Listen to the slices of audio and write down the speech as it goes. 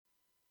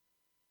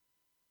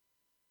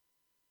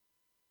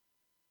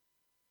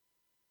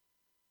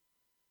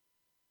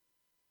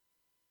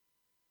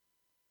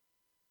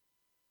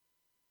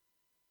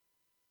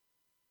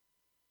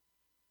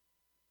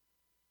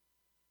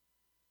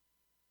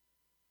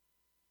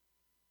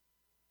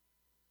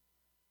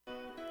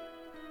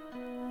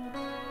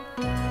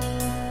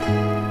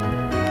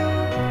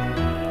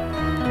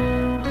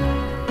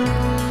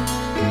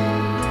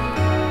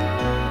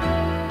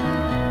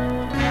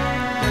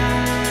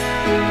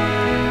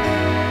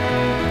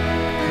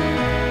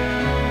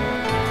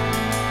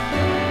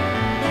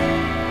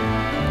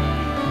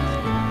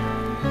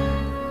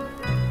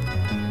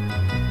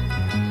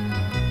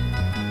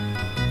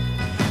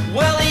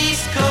Well,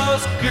 East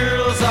Coast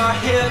girls are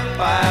hip,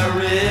 I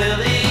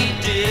really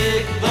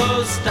dig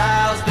those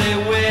styles they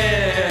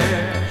wear.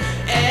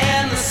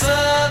 And the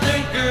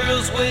Southern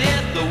girls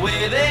with the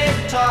way they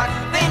talk,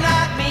 they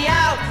knock me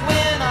out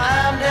when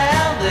I'm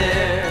down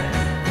there.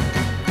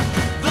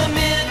 The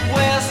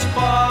Midwest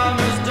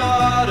farmers'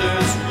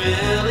 daughters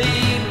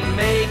really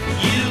make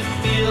you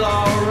feel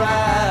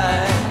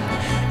alright.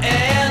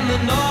 And the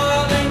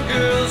Northern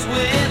girls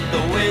with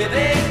the way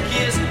they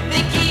kiss,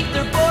 they keep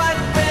their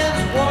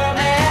boyfriends warm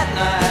at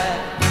night.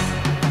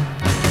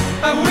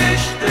 I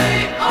wish they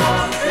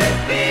all could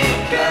be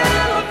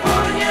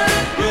California.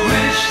 I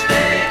wish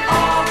they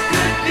all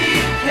could be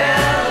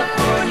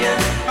California.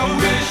 I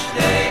wish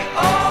they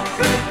all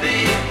could be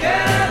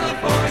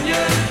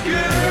California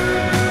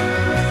girls.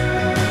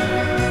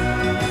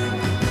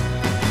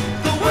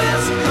 The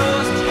West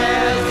Coast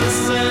has the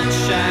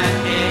sunshine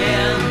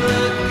and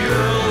the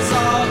girls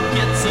all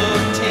get so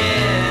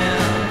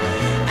tan.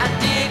 I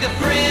dig a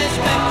fringe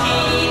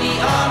bikini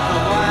on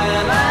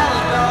Hawaiian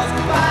Island girls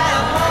by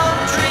a palm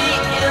tree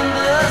in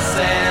the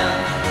sand.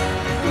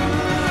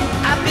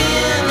 I've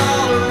been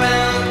all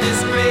around this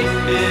great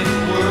big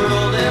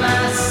world and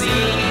I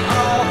see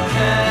all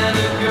kind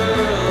of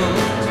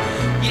girls.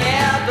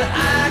 Yeah, but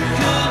I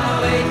couldn't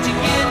wait to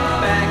get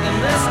back in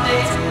the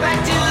States, back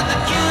to the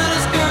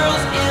cutest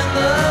girls in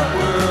the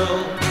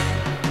world.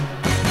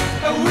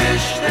 I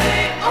wish they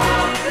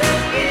all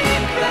could be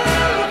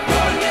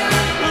California.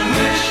 I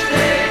wish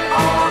they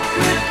all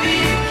could be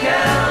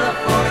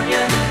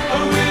California. I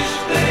wish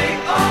they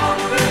all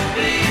could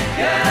be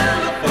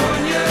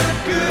California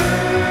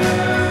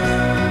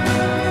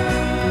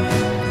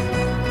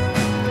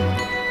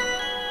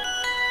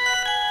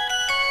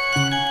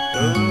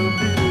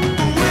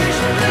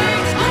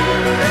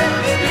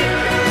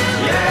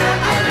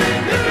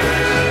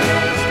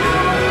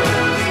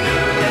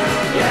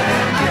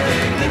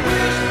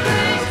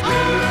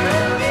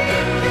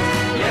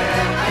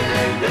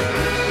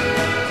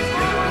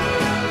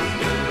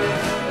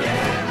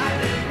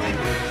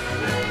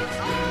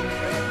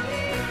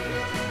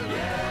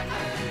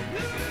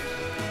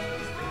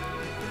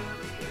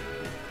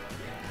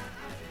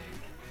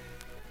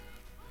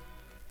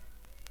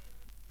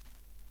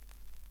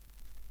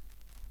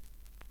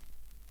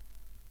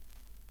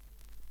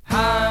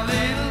Hi,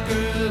 little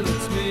girl,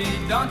 it's me.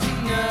 Don't you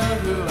know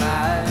who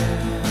I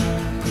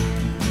am?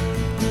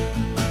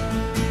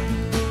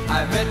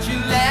 I met you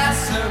last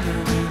summer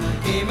when I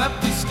came up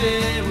to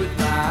stay with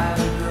my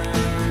friend.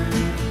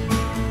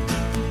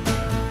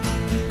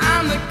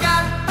 I'm the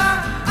guy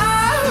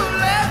who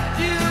left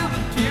you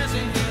with tears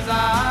in his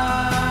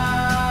eyes.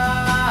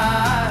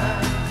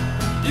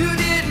 You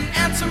didn't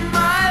answer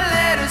my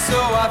letter, so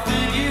I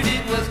figured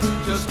it was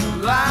just a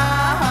lie.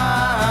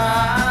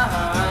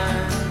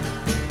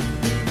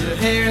 Your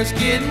hair's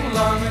getting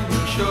long and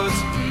your shorts,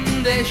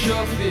 they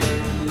sure fit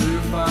you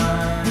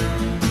fine.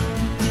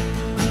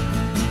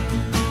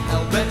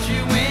 I'll bet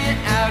you went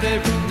out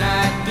every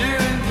night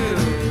during the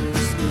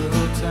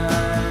school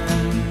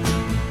time.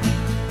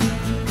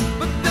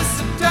 But this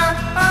time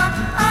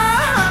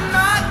I'm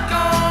not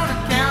gonna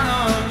count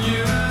on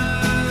you.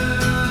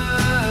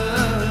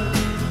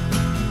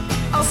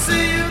 I'll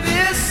see you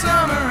this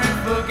summer and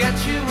forget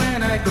you when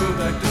I go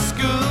back to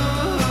school.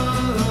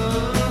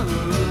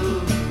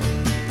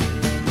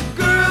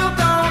 Girl,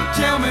 don't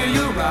tell me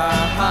you're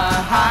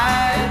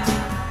right.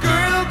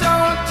 Girl,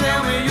 don't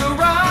tell me you're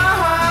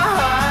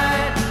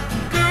right.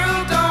 Girl,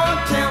 don't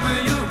tell me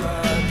you're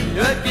right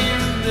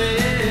again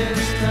this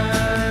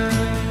time.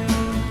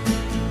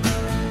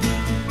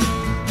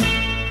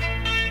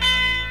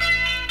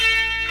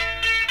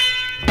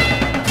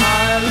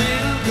 Hi,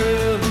 little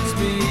girl, it's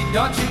me.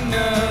 Don't you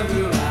know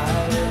who I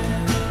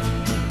am?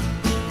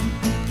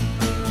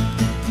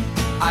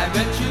 I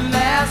met you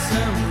last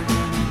summer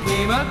when you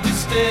came up to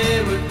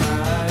stay with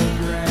my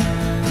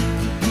friend.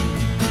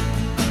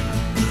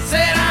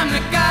 Said I'm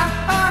the guy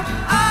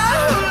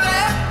who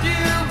left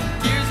you with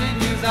tears in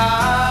his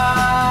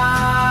eyes.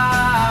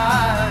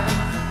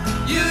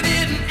 You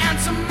didn't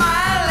answer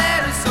my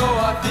letter, so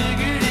I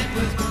figured it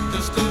was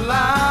just a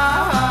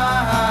lie.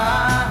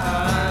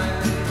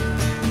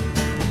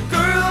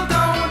 Girl,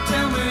 don't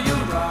tell me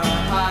you're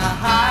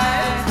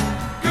right.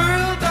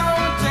 Girl,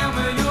 don't tell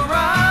me you're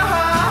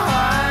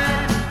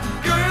right.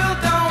 Girl,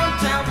 don't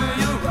tell me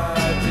you're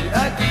right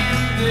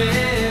again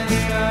this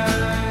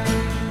time.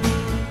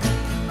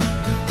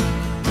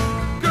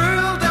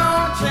 Girl,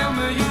 don't tell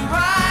me you're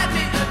right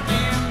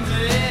again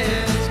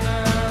this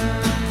time.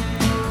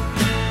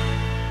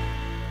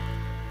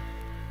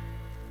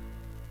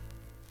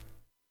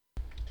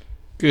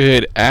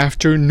 Good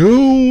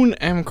afternoon,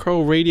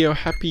 mcrowradio.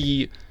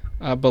 Happy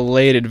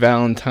belated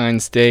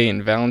Valentine's Day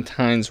and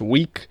Valentine's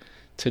Week.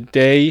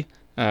 Today,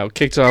 we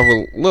kicked off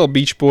with Little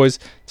Beach Boys.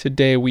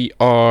 Today we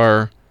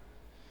are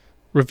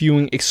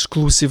reviewing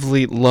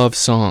exclusively love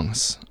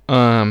songs.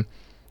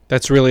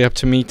 That's really up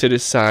to me to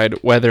decide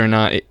whether or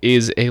not it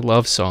is a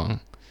love song.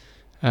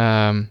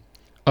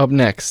 Up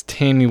next,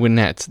 Tammy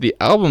Wynette. The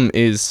album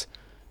is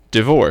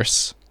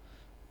Divorce,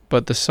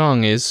 but the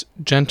song is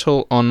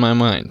Gentle on My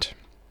Mind.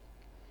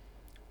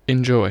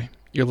 Enjoy.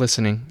 You're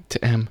listening to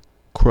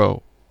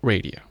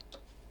mcrowradio.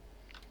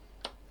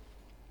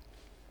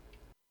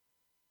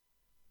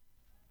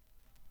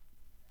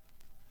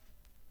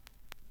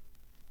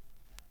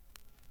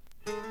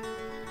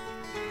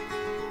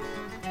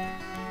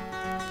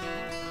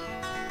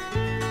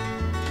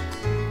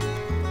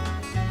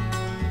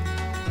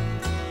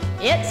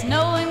 It's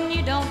knowing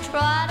you don't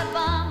try to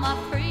buy my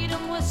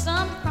freedom with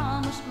some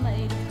promise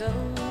made of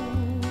gold.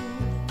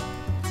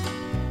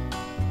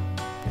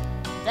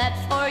 That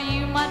for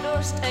you my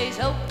door stays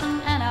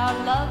open and our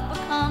love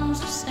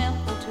becomes a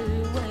simple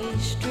two-way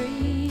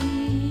street.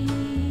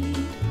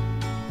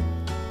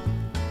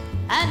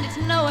 And it's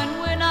knowing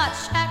we're not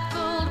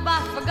shackled by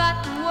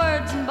forgotten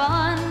words and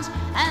bonds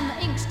and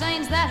the ink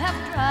stains that have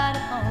dried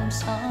upon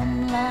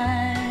some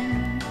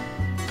line.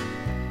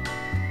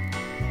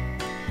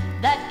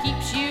 That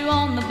keeps you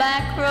on the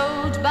back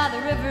roads by the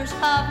rivers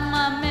of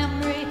my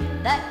memory.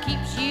 That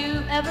keeps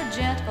you ever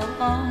gentle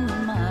on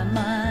my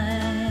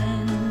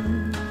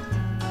mind.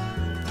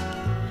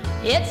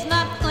 It's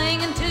not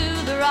clinging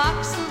to the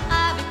rocks and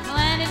ivy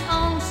planted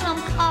on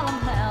some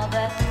column now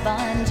that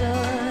binds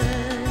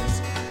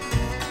us,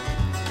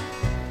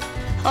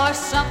 or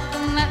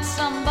something that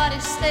somebody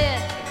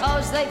said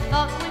because they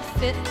thought we'd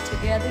fit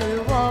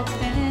together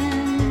walking.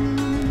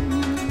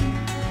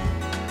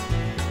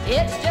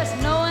 It's just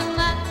knowing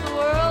that the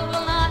world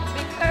will not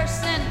be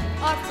cursing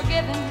or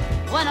forgiving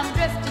when I'm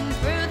drifting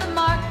through the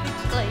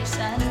marketplace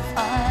and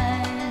find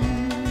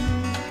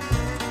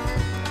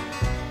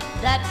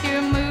that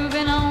you're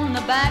moving on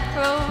the back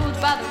roads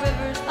by the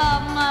rivers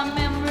of my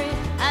memory,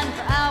 and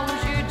for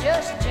hours you're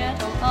just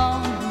gentle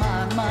on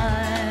my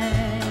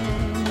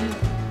mind.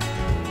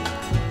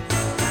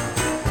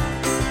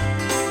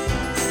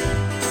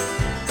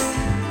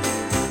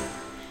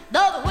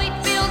 Though the wheat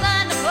fields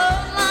and the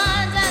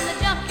clotheslines and the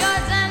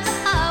junkyards and the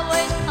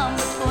highways come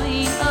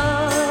between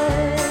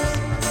us,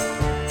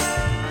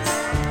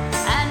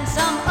 and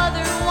some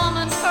other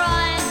woman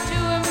crying to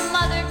her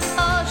mother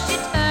 'cause she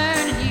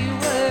turned and you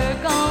were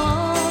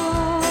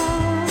gone,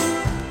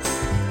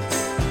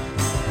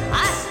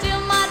 I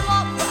still might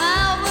walk for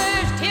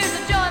hours, tears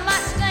of joy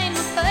might stain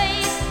my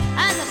face,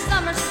 and the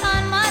summer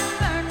sun might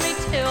burn me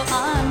till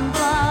I'm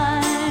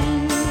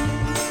blind,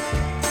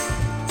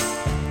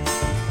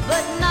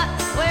 but not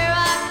where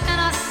I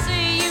cannot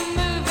see you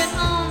moving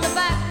on the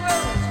back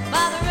roads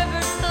by the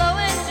rivers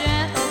flowing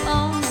gentle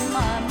on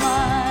my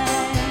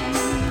mind.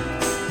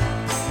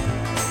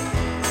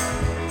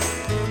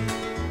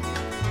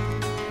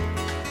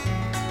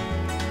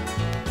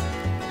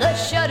 The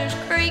shutters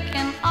creak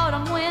in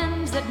autumn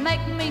winds that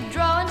make me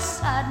draw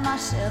inside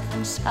myself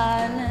in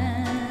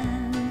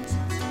silence.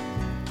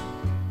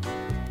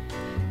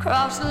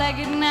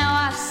 Cross-legged now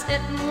I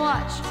sit and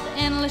watch the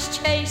endless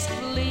chase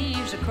of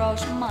leaves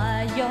across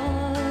my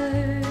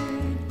yard,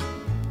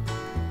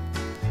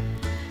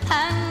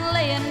 and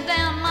laying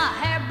down my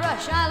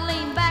hairbrush I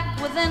lean back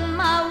within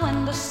my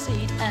window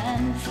seat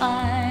and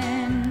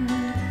find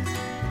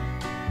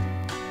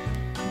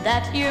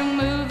that you're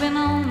moving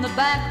on the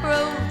back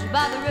roads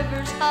by the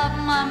rivers of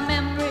my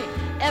memory,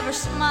 ever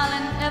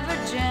smiling, ever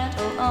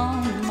gentle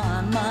on my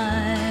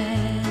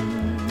mind.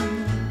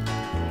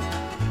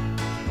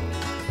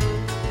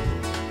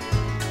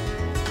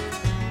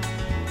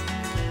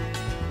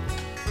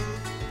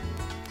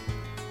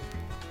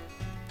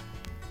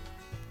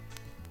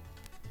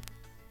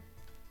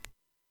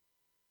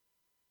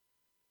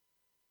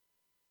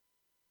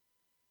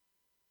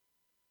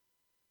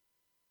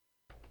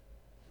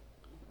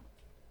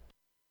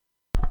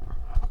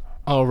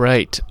 All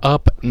right,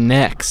 up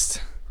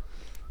next.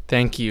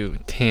 Thank you,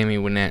 Tammy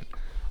Wynette.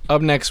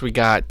 Up next, we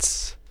got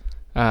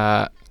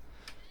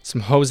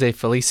some Jose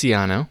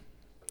Feliciano.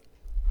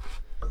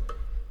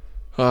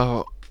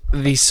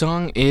 The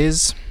song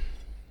is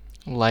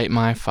Light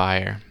My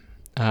Fire,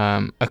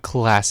 a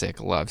classic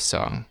love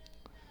song.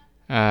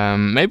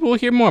 Maybe we'll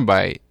hear more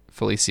by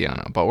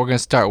Feliciano, but we're going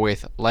to start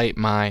with Light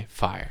My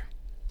Fire.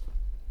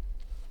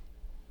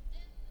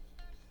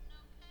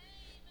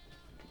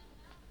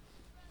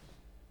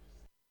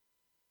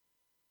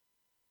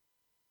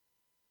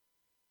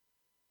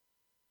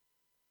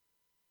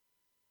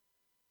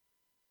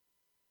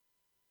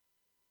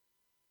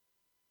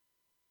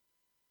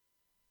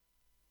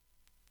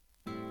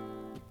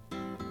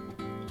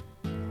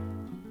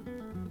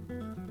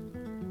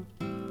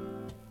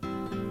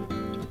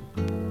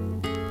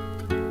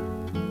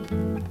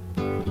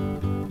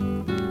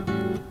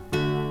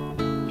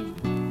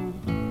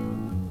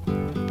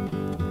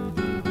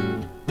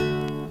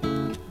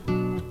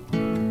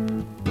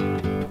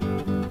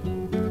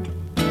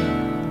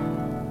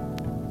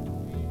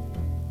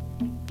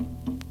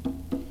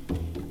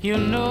 You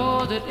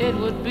know that it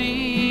would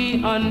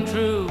be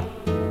untrue.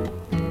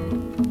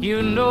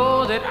 You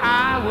know that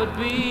I would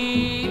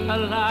be a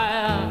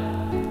liar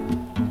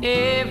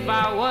if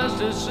I was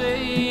to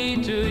say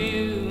to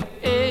you,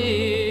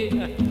 hey,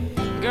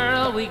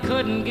 girl, we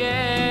couldn't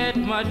get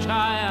much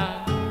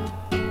higher.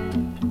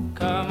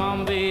 Come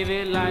on,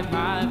 baby, light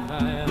my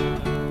fire.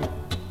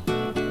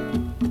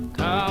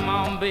 Come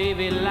on,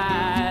 baby,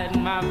 light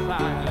my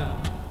fire.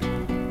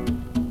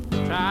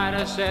 Try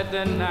to set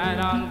the night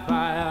on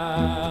fire.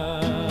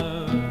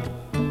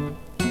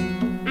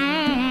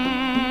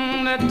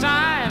 The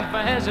time for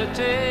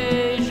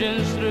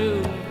hesitation's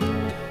through.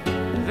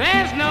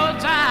 There's no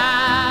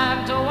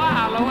time to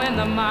wallow in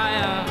the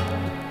mire.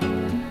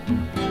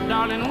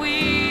 Darling,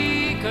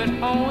 we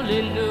could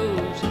only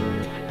lose,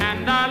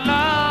 and our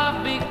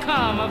love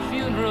become a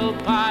funeral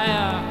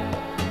pyre.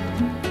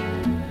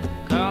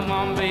 Come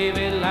on,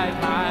 baby, light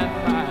my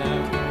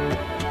fire.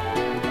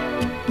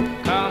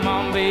 Come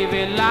on,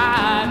 baby,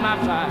 light my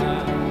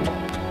fire.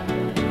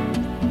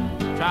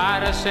 Try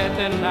to set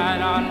the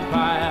night on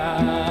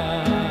fire.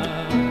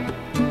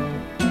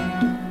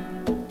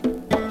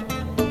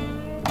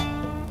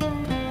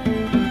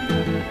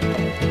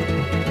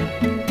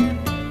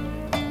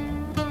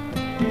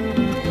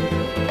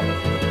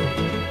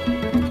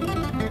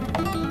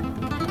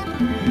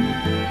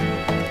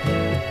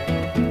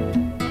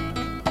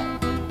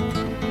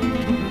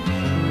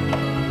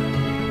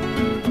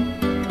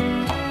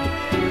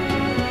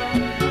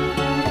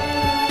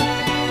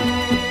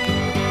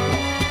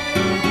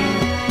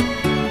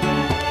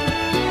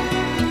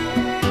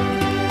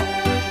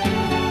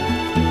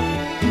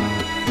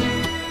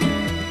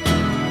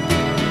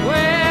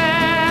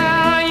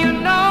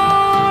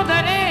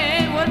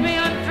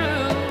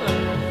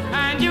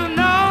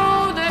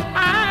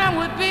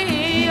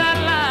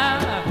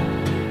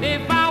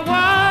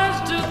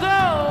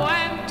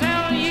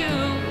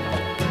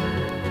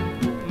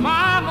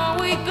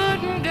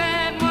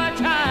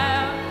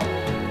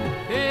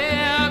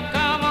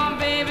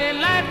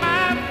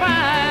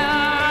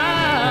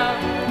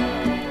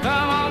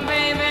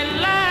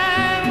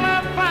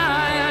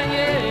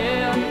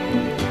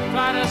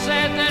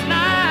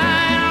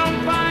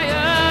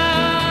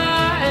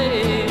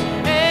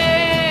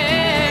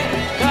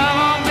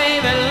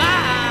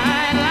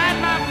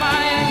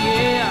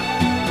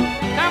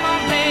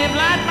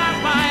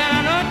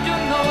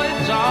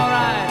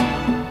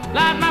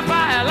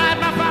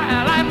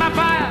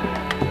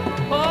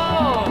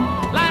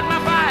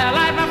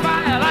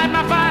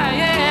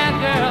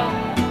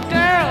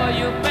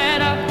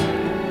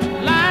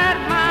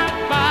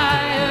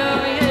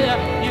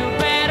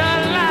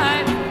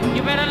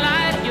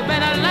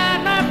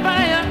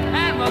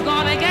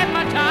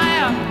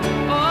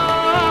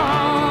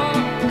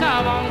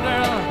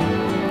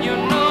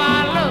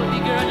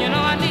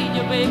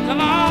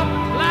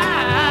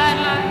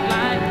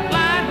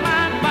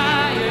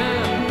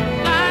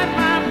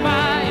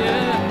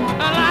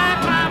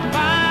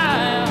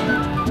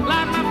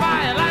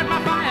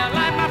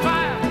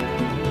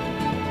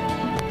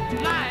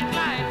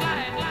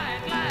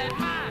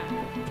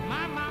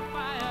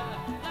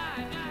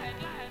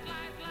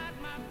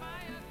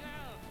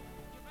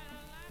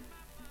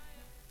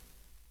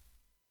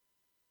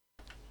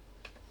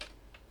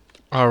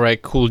 All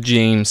right, cool,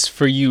 James.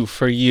 For you.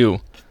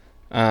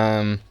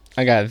 I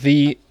got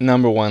the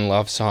number one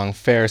love song,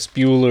 Ferris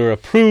Bueller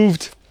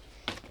approved.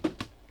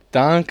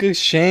 Danke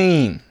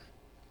Shane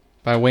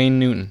by Wayne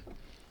Newton.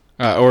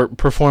 Or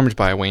performed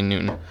by Wayne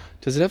Newton.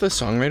 Does it have a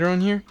songwriter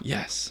on here?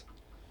 Yes.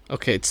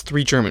 Okay, it's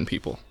 3 German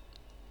people.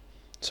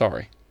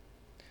 Sorry.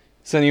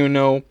 Does anyone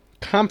know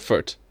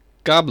Comfort,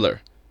 Gabler,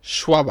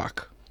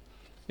 Schwabach?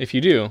 If you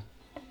do,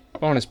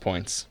 bonus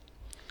points.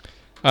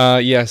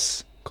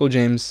 Yes, cool,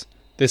 James.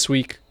 This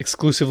week,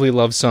 exclusively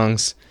love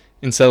songs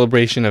in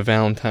celebration of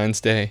Valentine's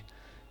Day.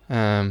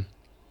 But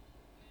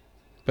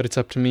it's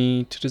up to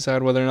me to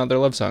decide whether or not they're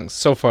love songs.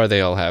 So far, they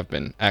all have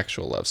been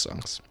actual love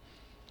songs.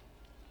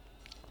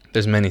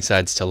 There's many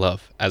sides to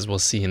love, as we'll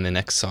see in the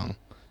next song.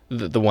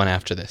 The one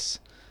after this.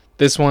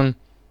 This one,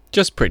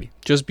 just pretty,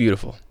 just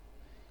beautiful.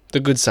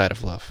 The good side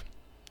of love.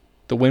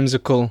 The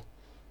whimsical,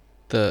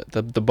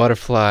 the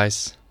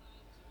butterflies.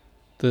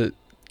 The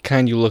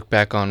kind you look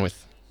back on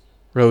with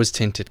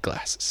rose-tinted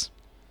glasses.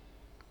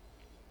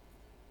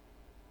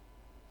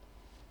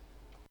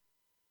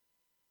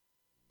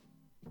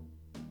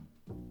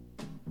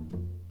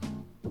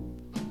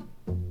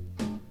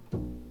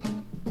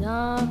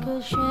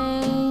 Danke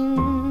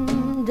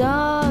schön,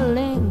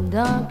 darling,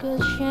 danke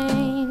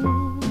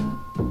schön.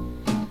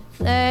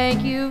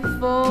 Thank you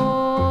for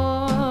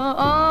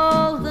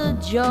all the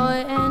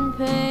joy and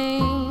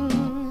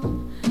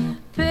pain.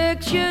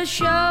 Picture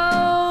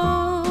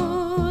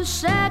show,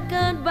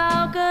 second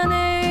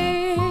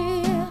balcony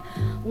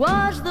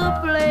was the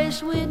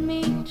place we'd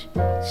meet.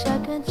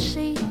 Second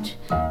seat,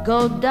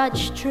 go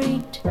Dutch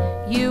treat,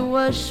 you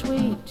were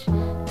sweet.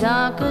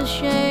 Danke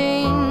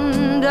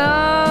schön,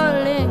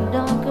 darling,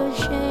 danke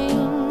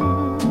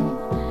schön.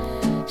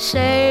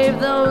 Save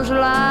those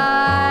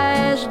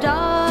lies,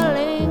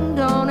 darling,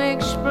 don't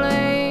explain.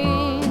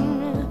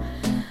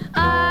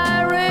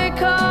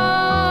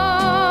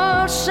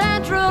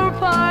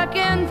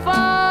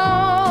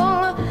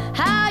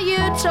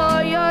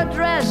 your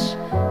dress,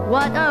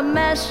 what a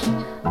mess.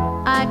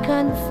 I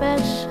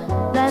confess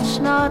that's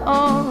not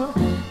all.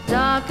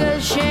 Darker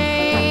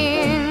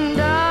shame,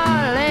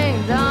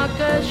 darling,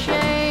 darker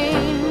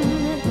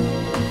shame.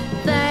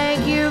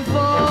 Thank you for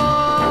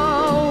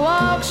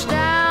walks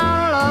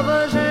down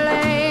Lover's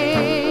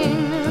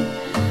Lane.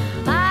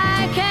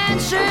 I can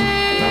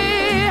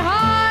see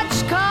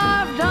hearts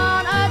carved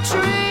on a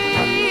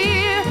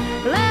tree.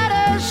 Let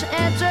us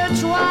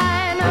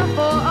intertwine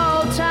for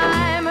all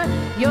time,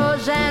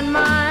 yours and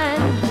mine.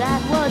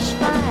 That was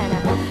fine.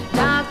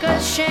 Darker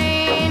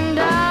shame,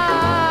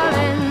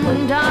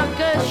 darling,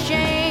 darker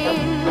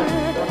shame.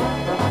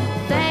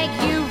 Thank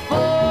you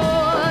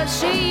for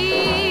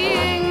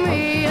seeing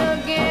me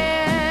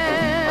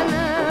again.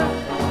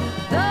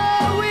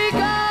 Though we go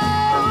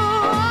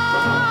on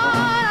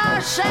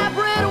our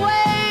separate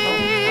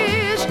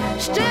ways,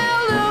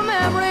 still the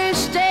memory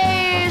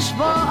stays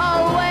for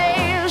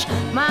always.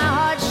 My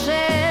heart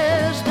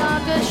says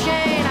darker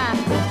shame,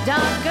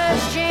 darker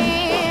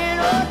shame,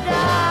 oh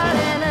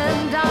darling,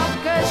 and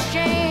darker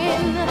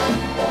shame.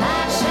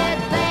 I said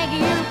thank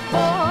you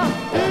for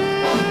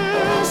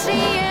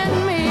seeing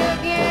me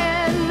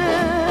again.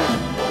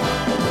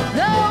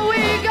 Though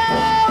we go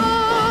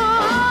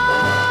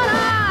on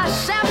our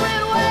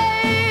separate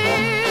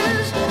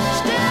ways,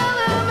 still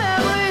the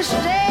memory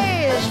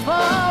stays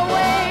for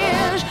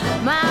always.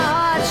 My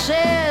heart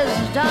says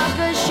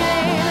darker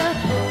shame,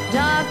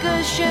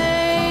 darker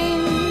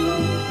shame.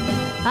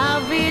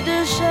 I'll be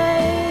the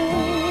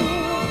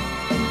same,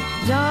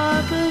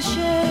 darker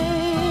shame.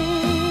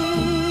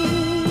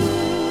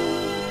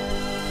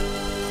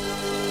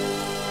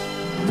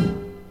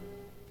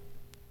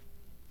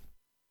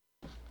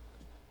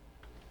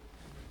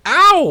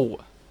 Ow!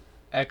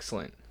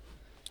 Excellent.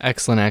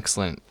 Excellent,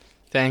 excellent.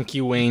 Thank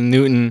you, Wayne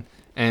Newton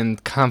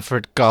and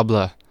Comfort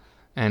Gobler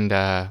and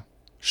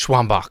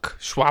Schwabach.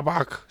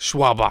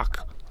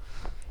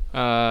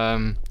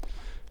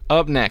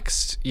 Up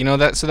next, you know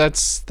that, so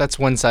that's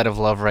one side of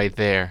love right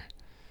there.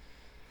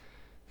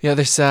 The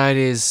other side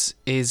is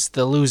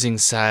the losing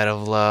side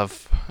of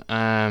love.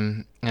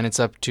 And it's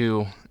up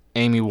to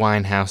Amy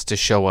Winehouse to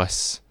show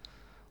us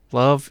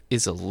love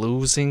is a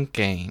losing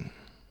game.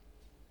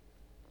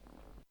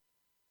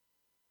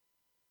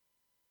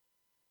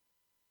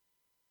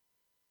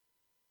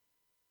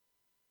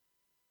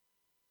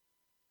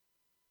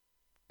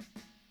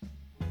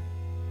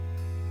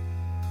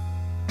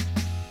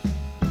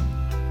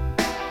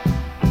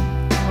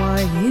 For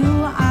you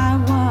I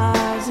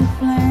was a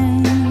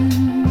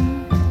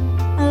flame.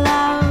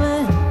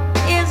 Love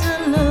is a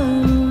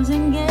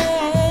losing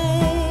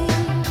game.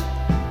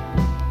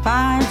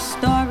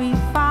 5-story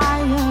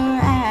fire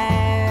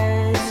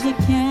as you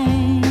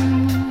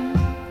came.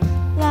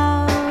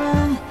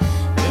 Love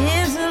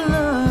is a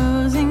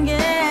losing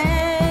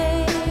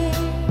game.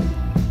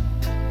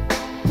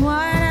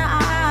 One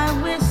I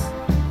wish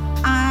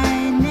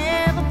I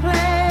never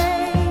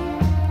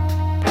played.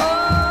 Oh,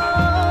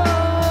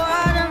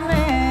 what a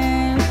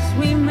mess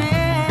we made.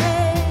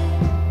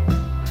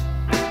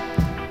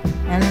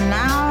 And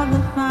now the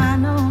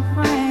final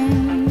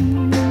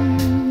frame.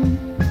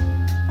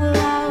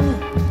 Love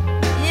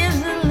is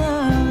a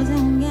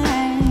losing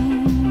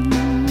game.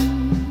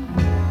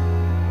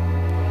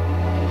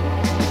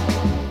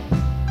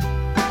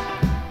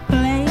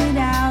 Played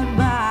out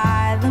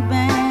by the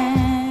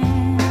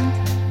band.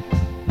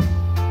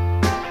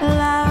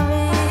 Love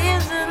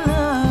is a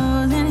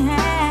losing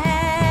hand.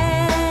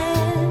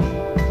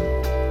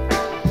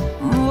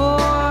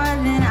 More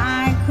than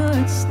I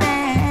could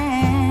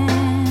stand.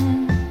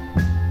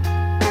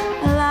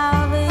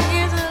 Love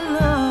is a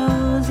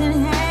losing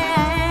hand.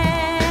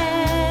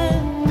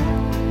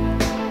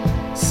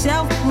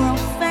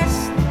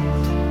 Self-professed,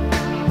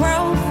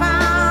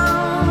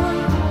 profound,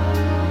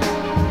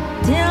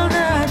 till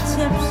the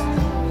tips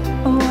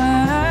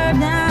were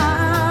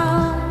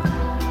down.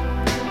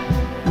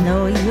 No,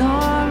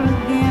 you're a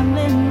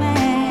gambling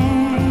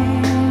man.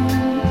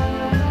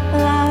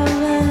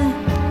 Love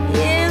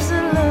is a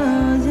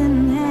losing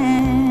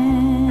hand.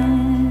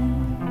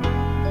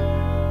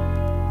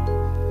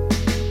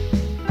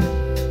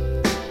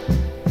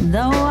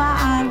 Though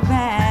I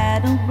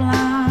battle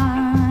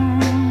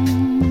blind,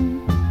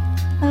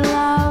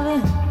 love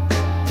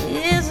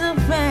is a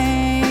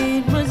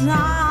fate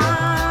resigned.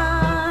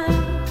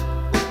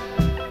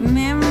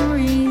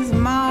 Memories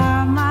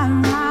mar my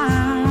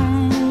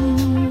mind.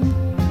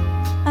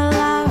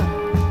 Love,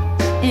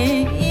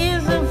 it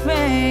is a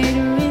fate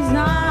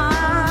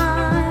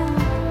resigned.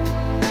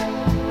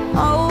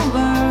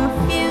 Over a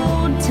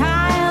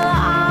futile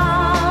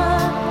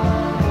art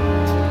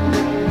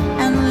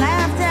and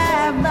laughed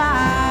at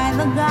by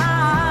the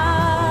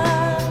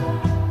gods.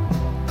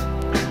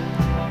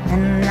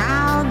 And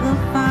now the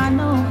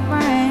final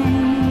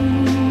frame.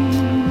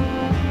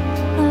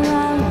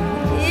 Love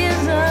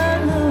is a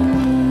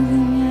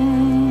losing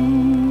game.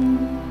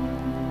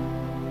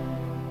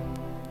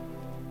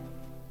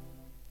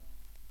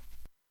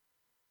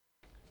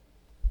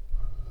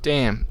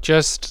 Damn,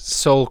 just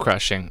soul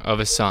crushing of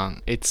a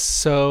song. It's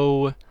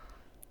so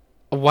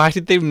Why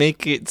did they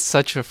make it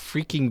such a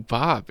freaking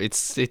bop?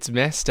 It's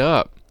messed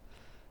up.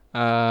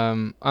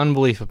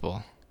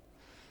 Unbelievable.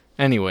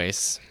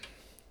 Anyways,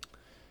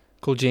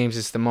 Cool James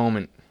is the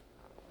moment.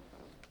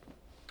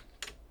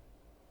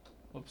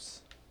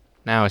 Oops.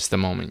 Now it's the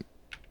moment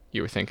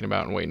you were thinking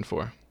about and waiting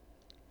for.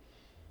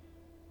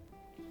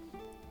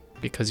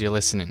 Because you're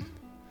listening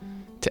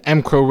to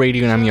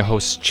mcrowradio, and I'm your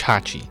host,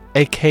 Chachi,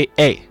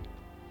 a.k.a.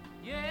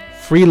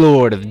 Free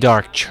Lord of the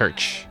Dark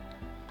Church.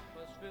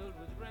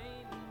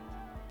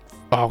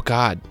 Oh,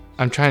 God.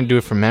 I'm trying to do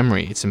it from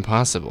memory. It's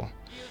impossible.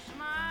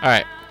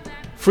 Alright.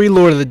 Free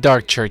Lord of the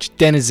Dark Church,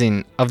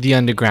 denizen of the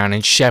underground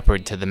and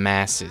shepherd to the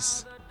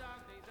masses.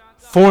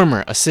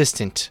 Former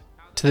assistant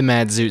to the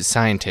Mad Zoot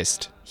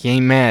scientist. He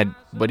ain't mad,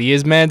 but he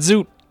is Mad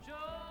Zoot.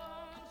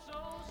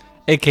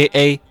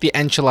 A.k.a. the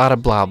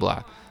Enchilada Blah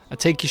Blah. I'll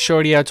take your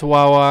shorty out to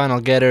Wawa and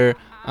I'll get her,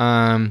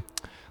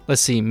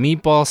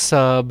 meatball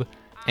sub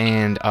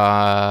and,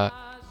 a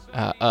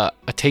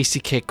tasty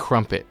cake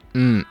crumpet.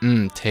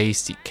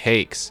 Tasty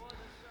cakes.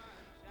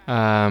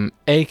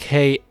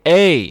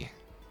 A.k.a.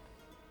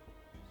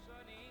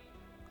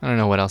 I don't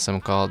know what else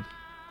I'm called.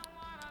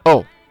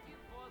 Oh,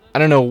 I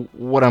don't know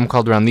what I'm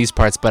called around these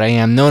parts, but I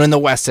am known in the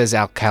West as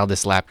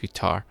Alcaldus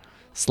Laputar,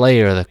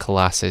 Slayer of the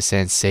Colossus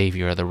and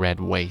Savior of the Red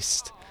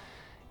Waste.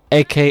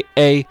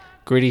 A.k.a.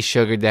 Gritty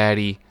Sugar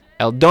Daddy,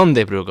 El Don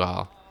de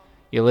Brugal.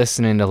 You're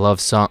listening to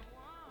Love Songs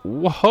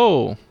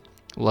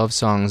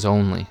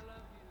only.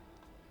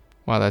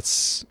 Wow,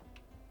 that's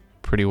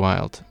pretty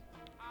wild.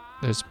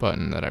 There's a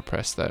button that I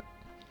pressed that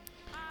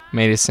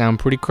made it sound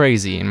pretty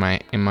crazy in my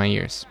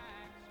ears.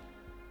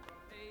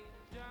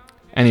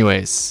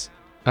 Anyways,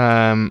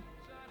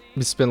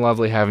 it's been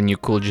lovely having you,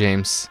 Cool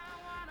James.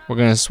 We're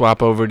gonna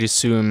swap over to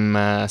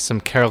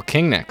some Carole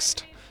King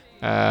next.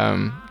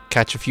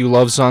 Catch a few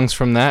love songs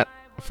from that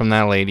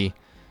lady.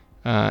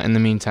 In the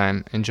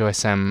meantime, enjoy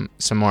some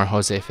more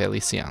Jose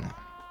Feliciano.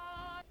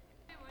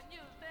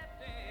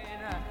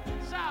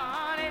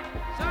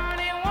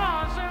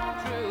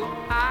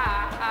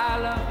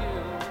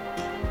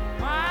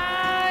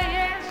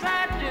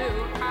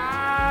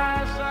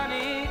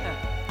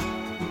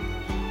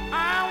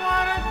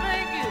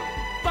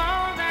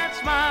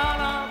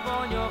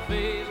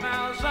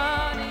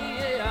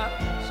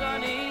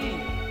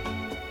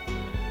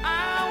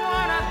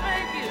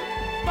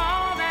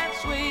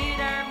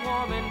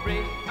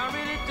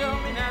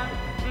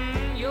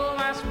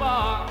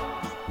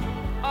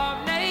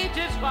 Of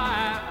nature's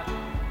fire,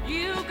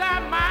 you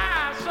got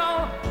my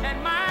soul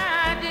and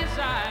my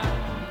desire.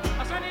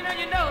 Oh, Sonny, now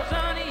you know,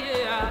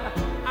 Sonny, yeah,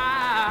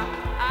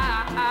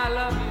 I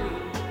love you.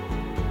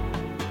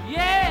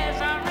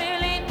 Yes, I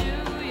really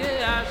do,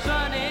 yeah,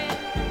 Sonny.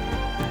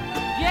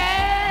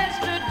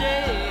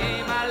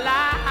 Yesterday, my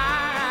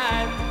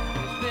life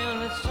was filled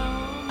with so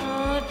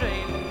much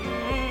rain.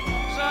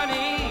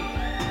 Sonny,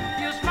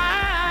 you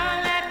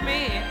smile at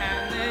me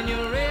and then you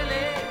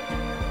really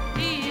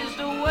ease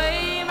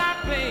away my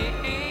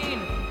pain.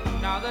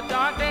 Now the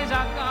dark days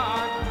are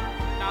gone,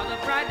 now the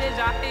bright days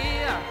are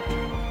here.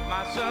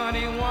 My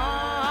Sonny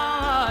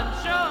one,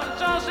 so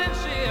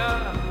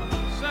sincere,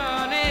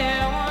 Sonny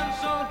one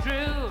so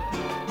true.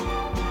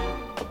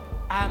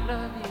 I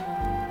love you.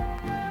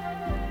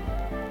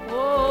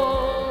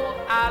 Oh,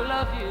 I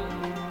love you.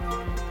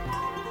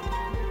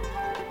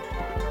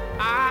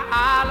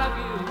 I love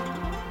you.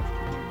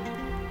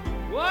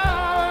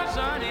 Whoa,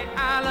 Sonny,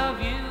 I love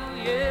you,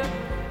 yeah.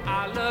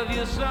 I love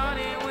you,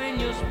 Sonny, when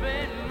you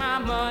spend my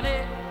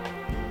money.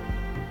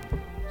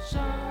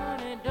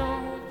 Sonny,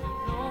 don't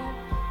you know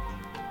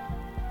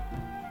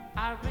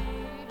I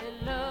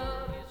really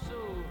love you so.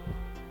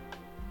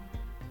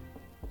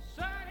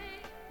 Sonny,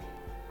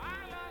 I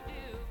love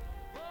you,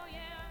 oh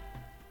yeah.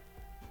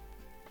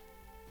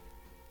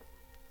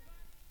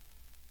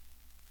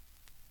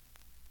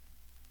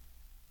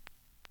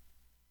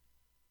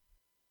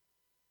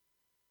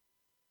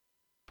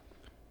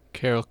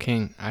 Carole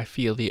King, I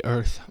feel the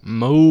earth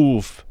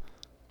move.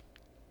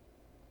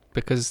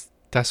 Because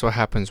that's what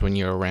happens when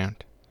you're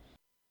around.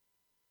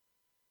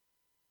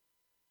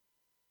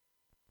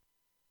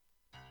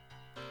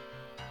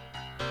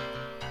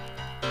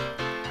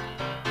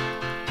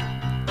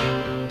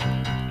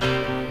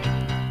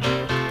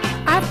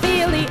 I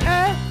feel the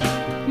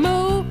earth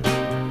move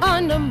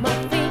under my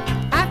feet.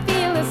 I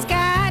feel the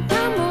sky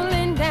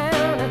tumbling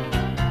down.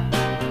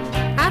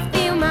 I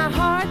feel my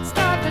heart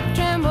start to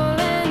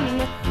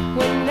trembling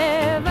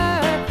whenever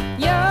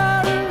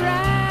you're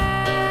around.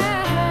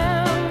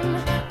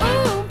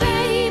 Oh,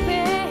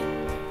 baby,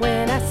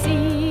 when I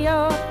see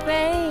your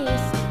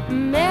face,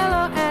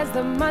 mellow as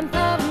the month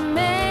of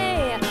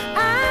May.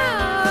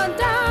 Oh,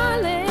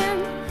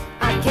 darling,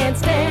 I can't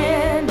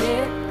stand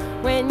it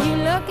when you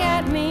look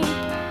at me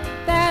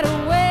that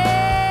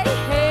way.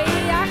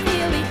 I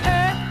feel the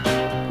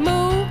earth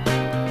move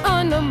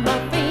under my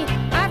feet.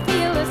 I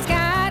feel the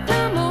sky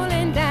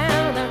tumbling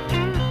down.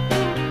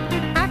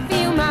 I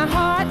feel my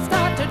heart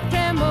start to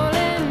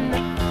trembling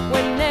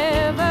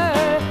whenever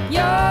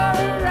you're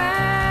around.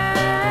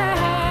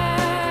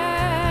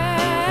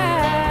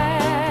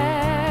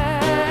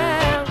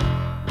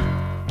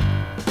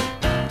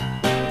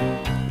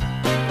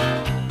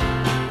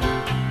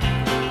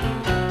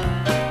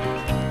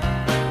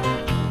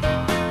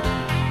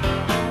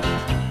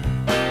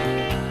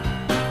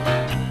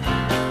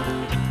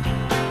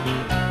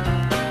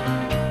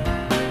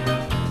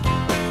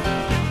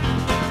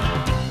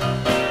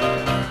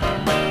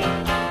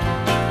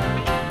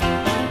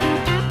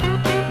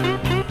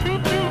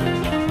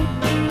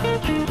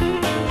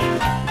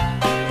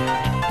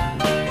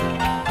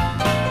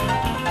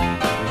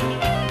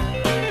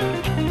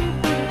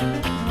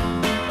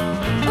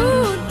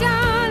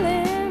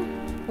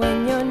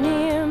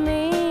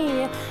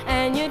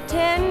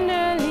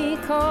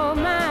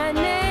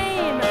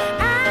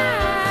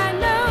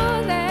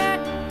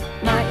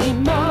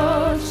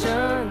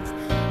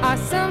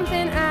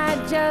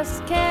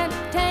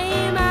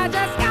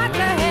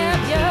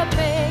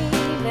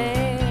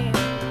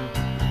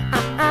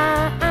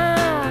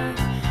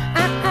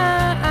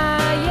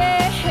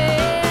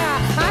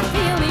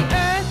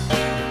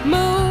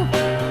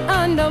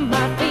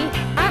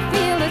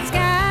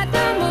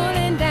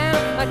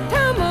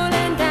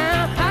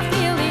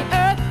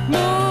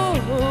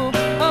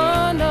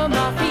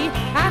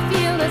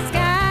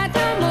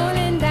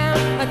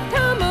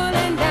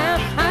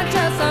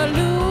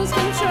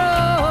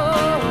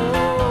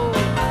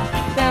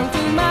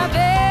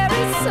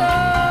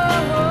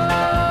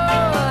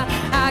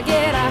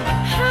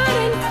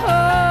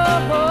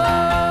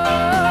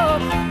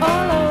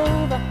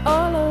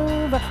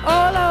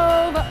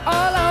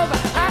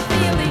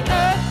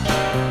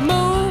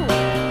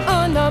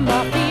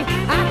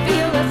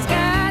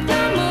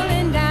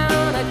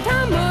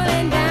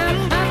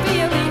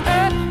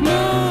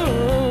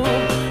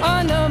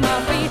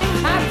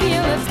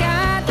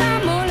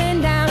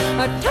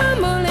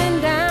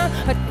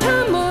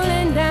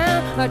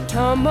 a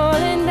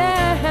tumbling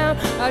down,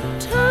 a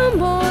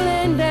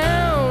tumbling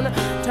down,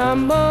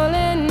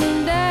 tumbling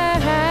down.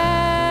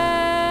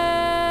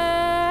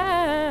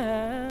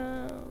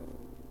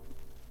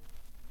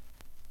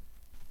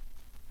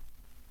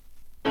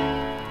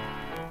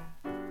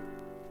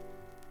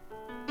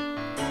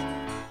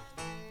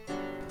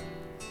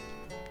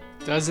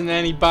 Doesn't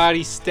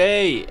anybody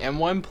stay in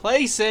one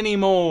place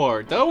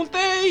anymore, don't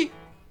they?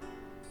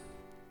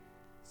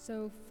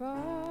 So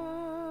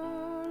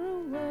far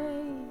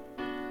away,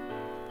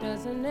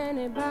 doesn't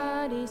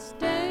anybody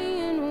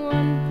stay in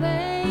one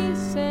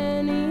place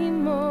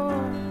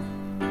anymore?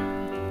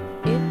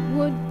 It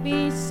would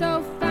be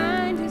so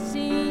fine to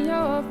see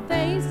your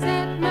face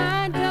at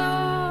my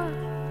door.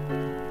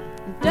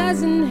 It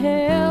doesn't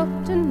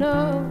help to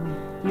know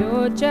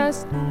you're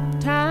just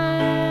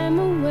time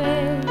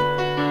away.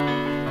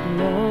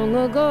 Long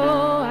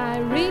ago I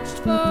reached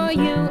for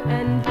you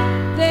and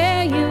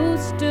there you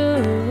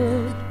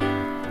stood.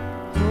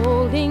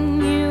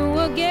 Holding you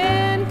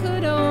again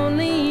could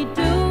only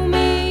do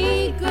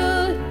me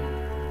good.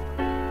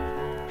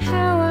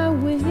 How I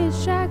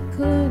wish I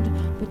could,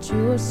 but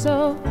you're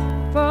so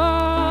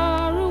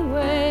far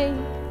away.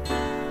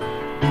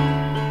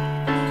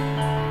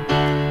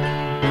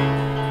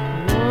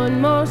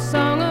 One more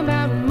song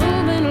about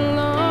moving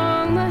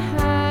along the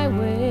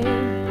highway.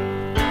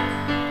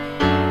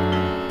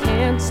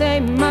 Can't say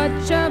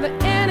much of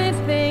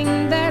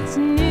anything that's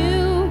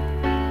new.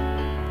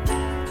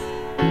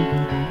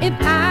 If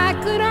I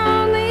could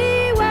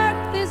only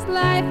work this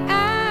life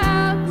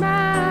out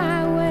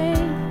my way,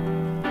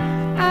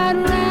 I'd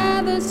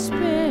rather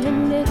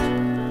spend it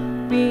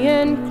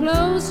being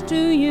close to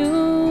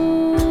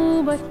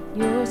you. But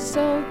you're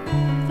so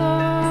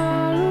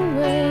far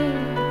away.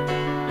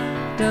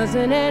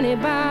 Doesn't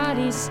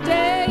anybody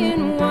stay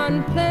in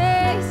one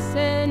place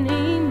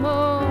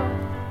anymore?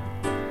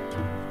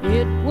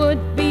 It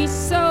would be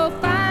so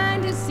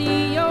fine to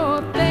see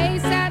your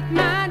face at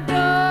my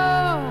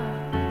door.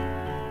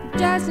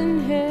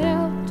 Doesn't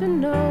help to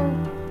know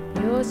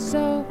you're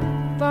so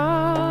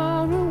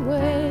far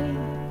away.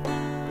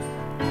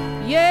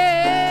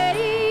 Yeah,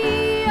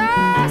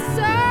 you're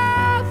so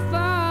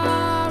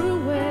far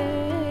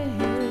away.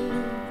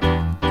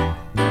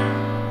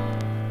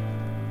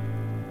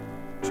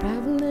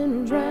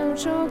 Traveling around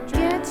sure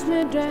gets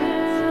me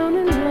down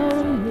and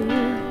lonely.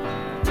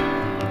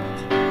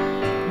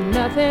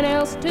 Nothing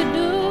else to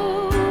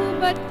do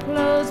but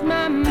close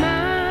my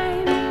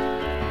mind.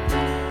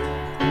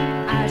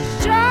 I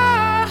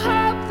sure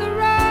hope the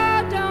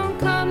road don't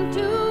come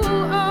to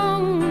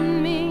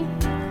own me.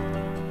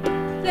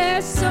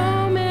 There's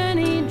so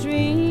many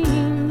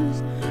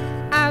dreams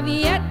I've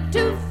yet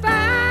to find.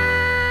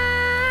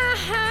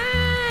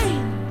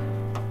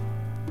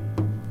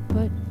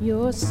 But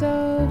you're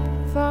so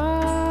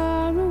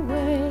far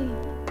away.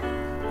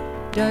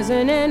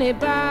 Doesn't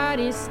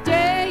anybody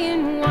stay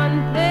in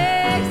one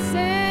place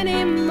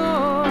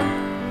anymore?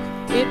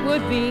 It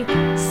would be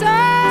so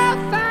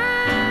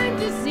fine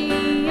to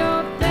see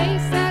your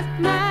face at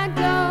my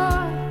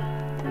door.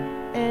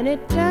 And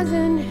it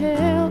doesn't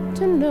help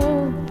to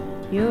know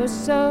you're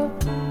so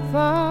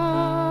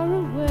far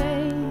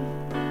away.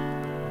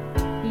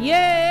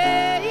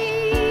 Yeah,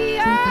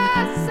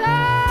 you're so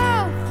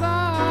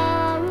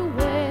far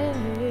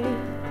away.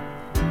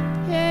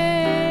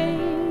 Hey,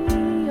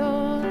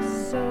 you're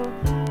so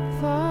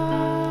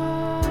far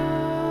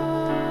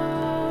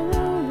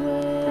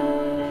away.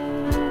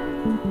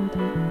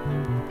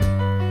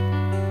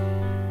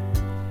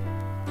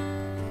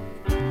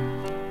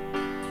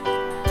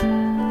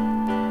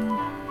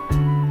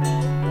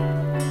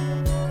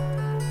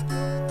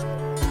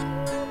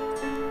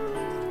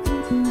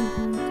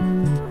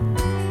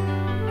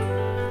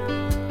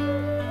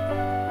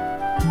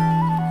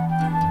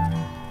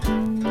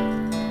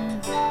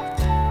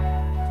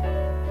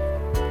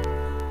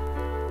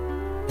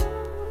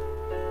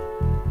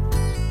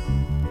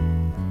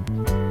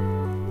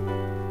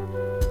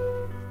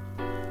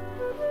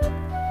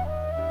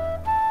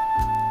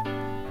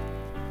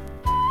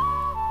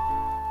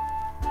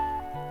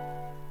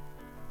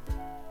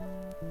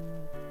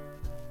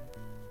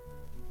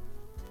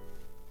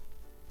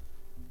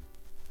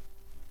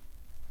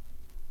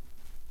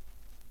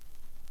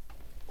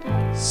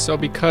 So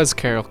because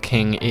Carole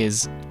King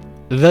is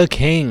the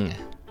king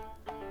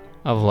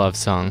of love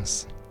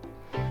songs,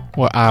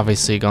 we're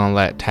obviously gonna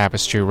let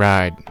Tapestry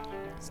ride.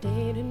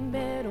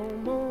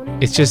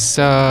 It's just,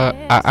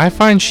 I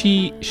find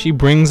she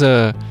brings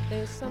a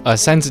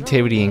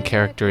sensitivity and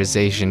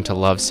characterization to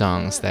love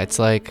songs that's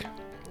like,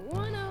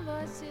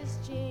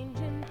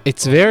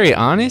 it's very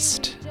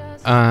honest.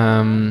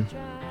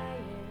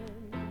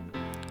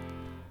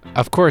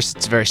 Of course,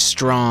 it's very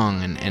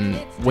strong and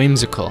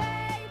whimsical.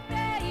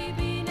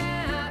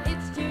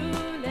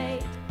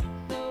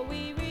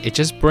 It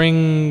just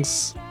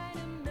brings,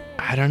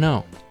 I don't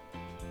know,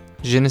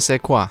 je ne sais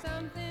quoi.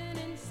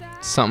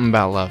 Something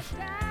about love.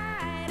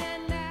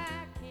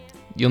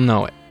 You'll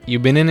know it.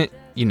 You've been in it,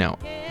 you know it.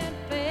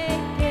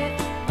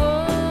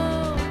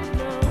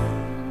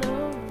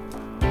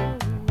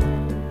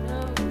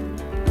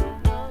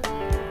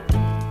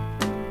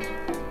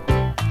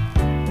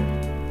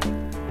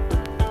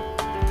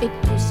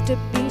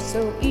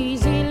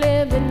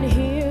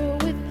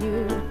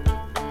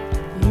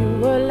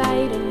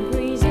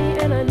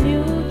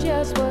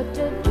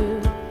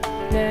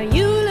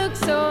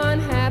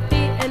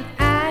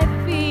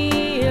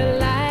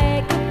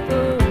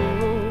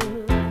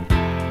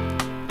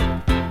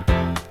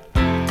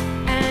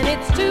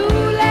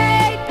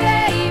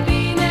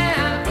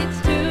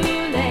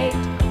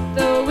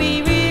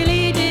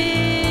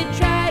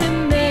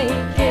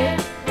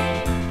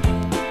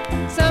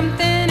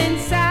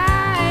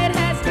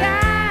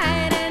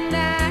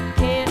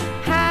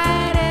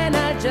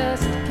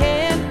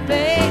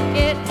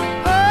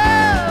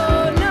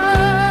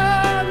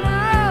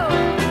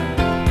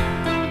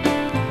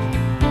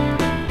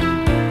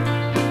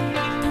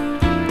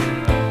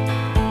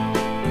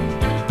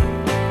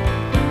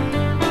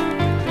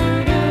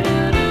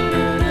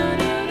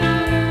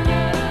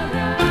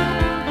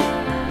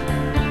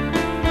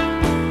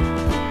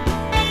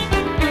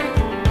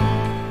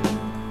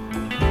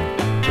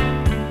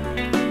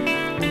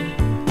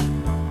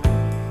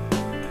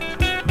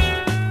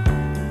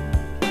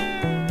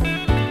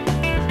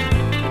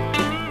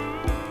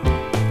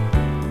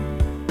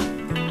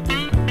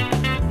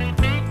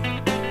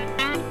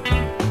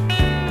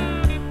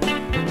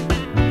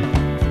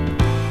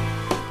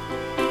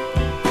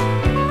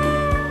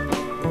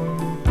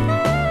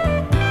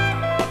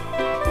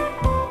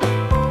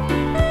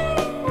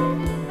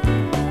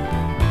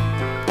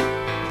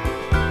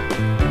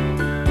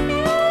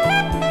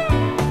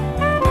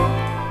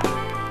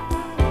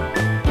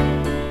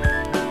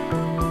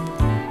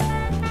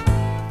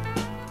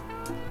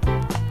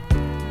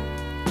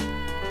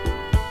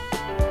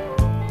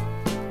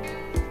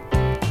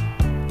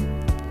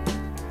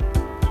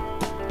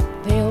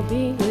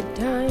 be good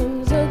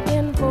times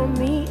again for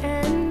me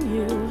and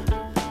you.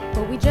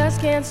 But we just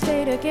can't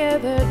stay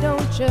together,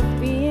 don't you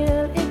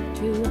feel it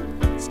too?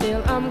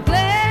 Still, I'm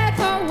glad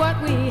for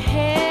what we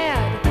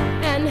had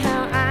and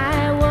how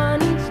I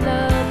once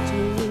loved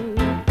you.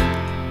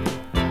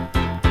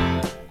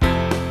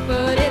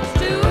 But it's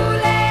too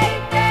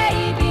late,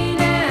 baby,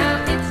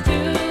 now it's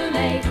too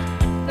late.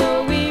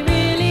 Though we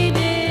really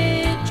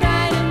did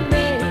try to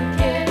make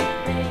it.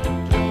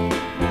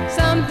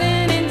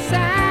 Something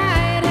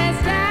inside has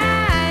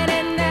died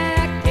and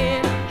I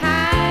can't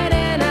hide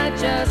and I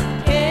just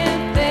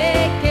can't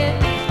fake it.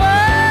 Oh,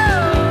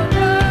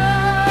 no,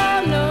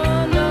 no,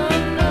 no,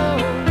 no,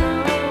 no.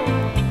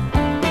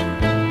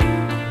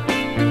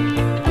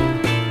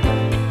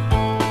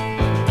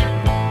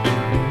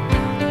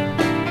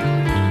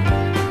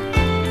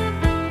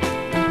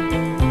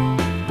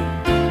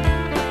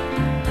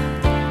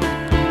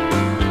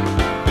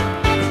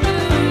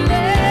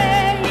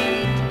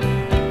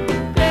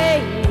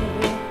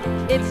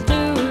 It's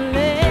too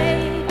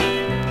late, baby.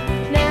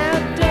 Now,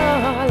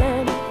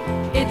 darling,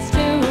 it's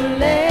too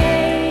late.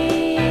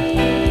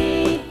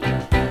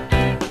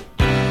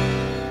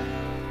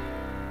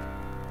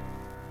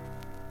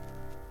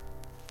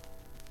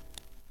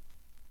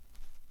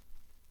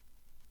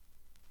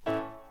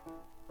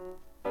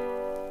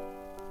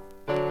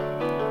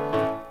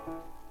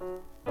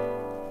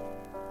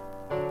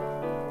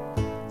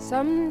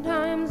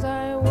 Sometimes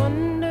I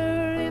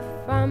wonder if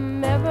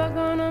I'm ever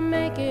gonna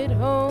make it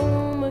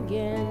home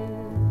again.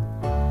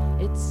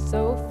 It's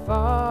so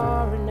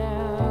far and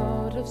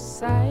out of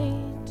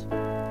sight.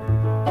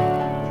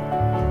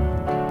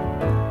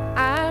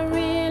 I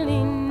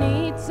really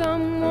need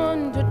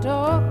someone to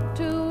talk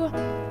to,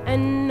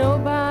 and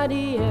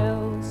nobody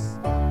else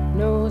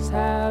knows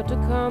how to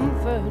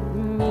comfort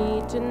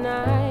me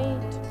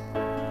tonight.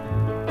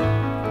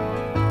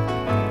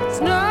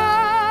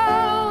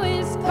 Snow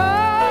is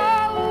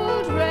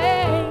cold,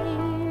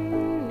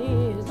 rain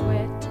is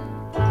wet,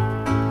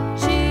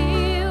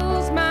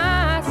 chills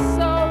my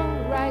soul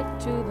right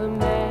to the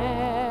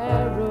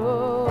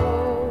marrow.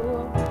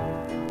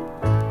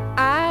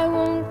 I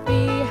won't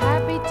be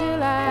happy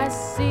till I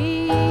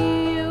see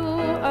you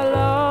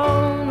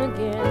alone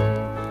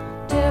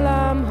again, till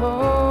I'm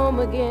home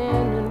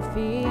again and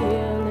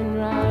feeling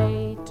right.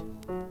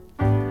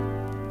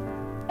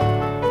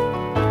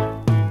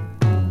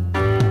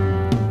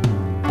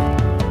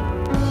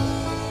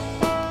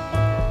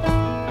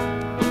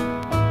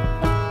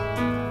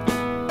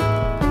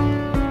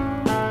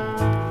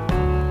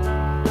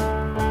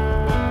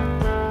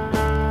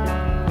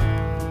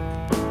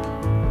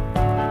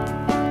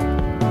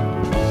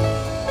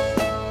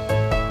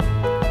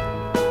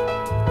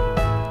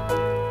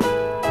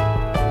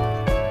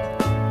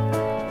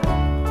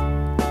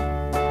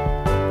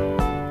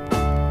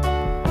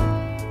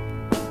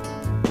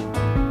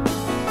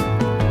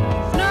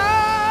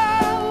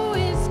 Snow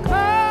is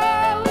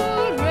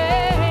cold,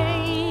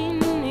 rain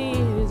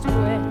is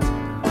wet,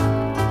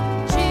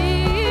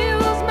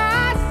 chills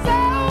my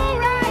soul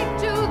right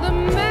to the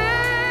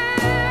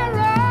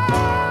marrow.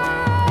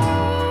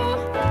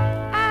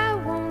 I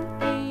won't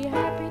be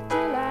happy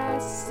till I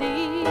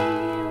see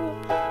you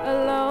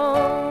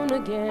alone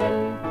again,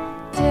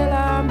 till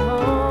I'm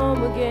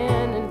home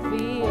again and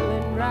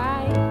feeling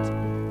right.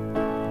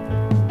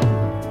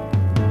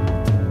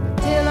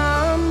 Till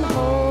I'm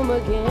home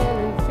again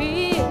and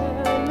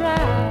feeling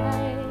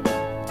right.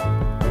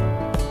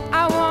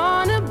 I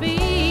wanna be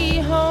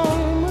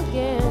home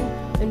again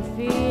and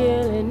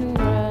feeling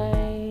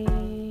right.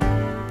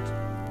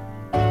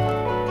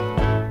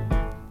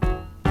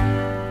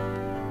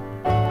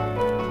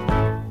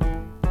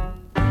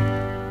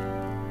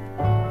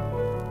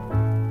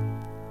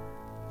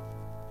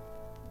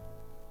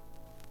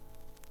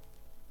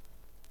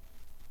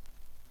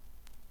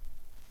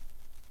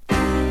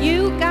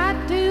 You got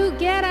to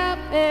get up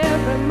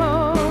every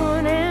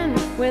morning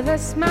with a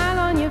smile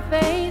on your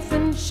face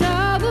and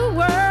show the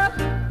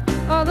world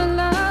all the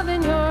love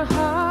in your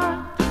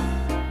heart.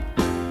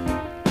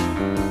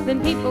 Then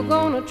people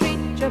gonna treat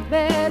you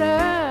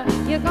better.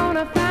 You're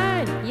gonna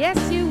find, yes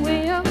you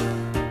will,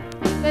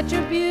 that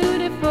you're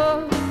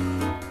beautiful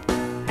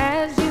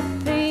as you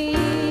feel.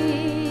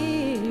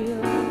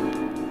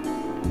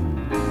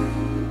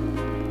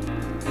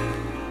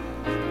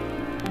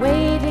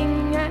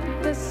 Waiting at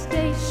the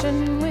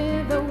station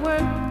with a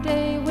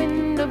workday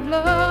window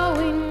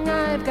blowing,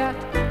 I've got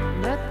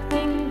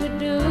nothing to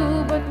do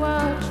but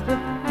watch the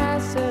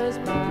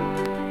passers-by.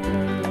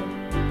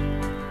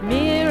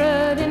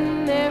 Mirrored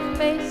in their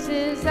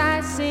faces,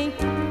 I see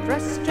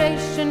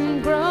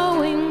frustration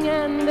growing,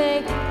 and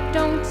they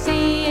don't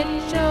see it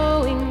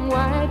showing.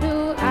 Why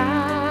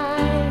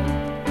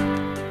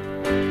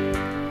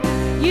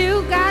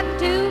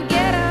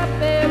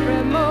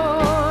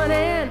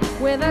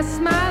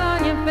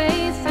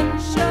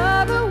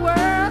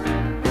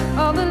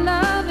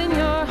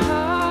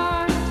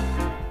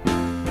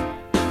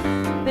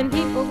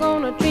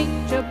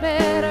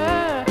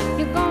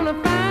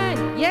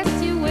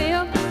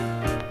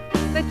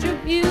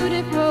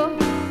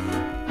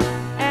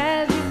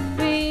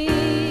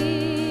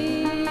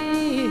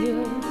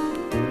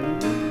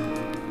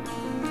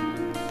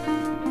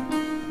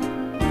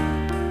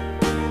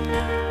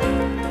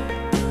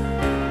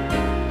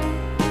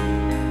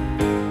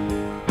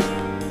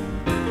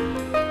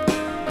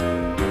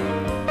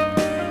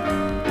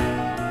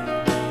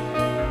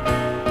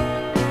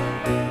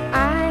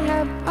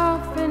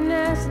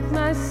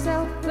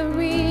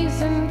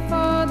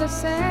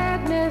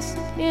sadness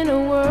in a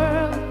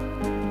world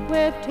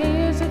where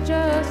tears are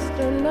just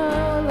a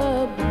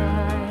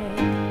lullaby.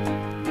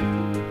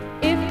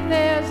 If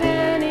there's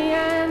any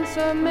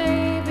answer,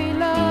 maybe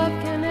love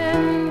can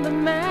end the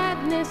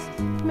madness,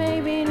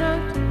 maybe not.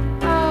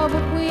 Oh,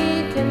 but we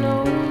can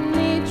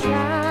only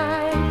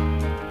try.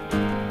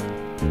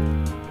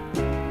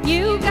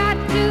 You got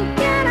to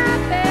get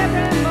up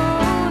every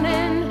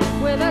morning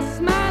with a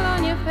smile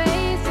on your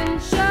face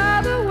and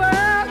show the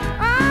world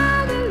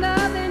all the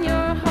love in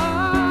your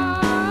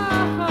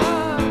heart.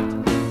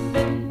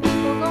 Then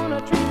people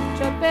gonna treat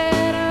you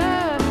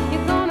better.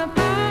 You're gonna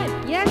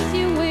find, yes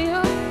you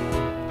will,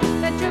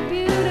 that you're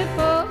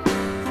beautiful.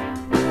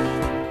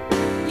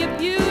 You're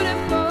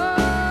beautiful.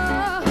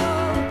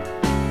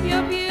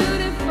 You're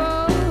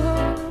beautiful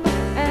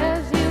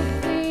as you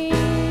feel.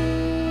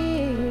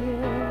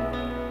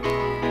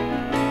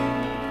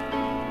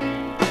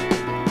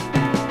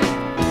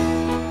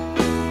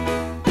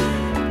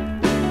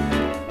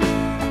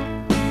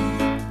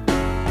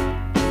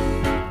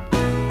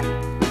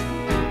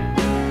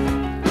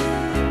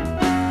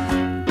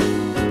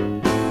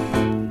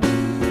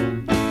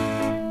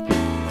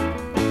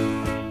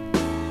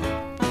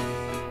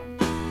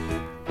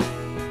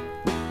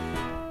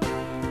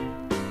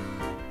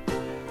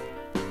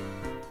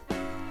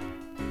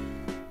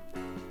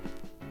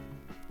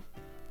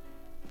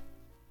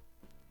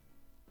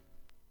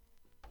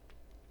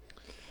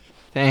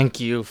 Thank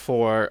you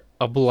for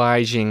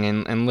obliging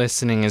and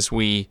listening as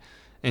we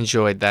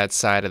enjoyed that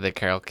side of the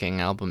Carole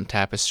King album,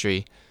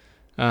 Tapestry.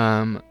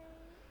 It's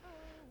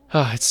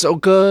so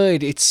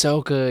good. It's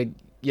so good.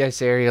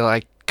 Yes, Ariel,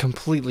 I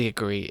completely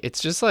agree.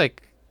 It's just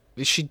like,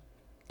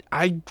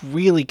 I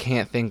really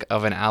can't think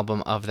of an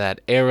album of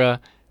that era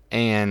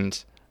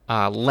and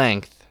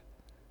length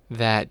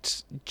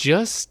that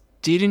just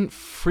didn't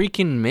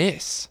freaking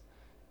miss.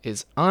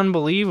 It's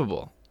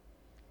unbelievable.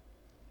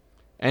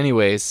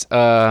 Anyways,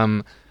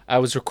 I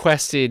was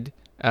requested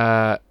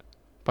by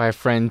a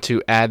friend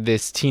to add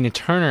this Tina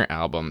Turner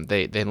album.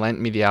 They lent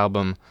me the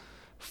album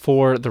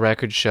for the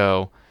record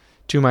show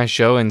to my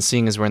show, and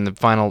seeing as we're in the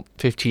final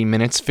 15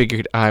 minutes,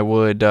 figured I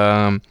would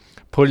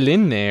put it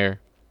in there.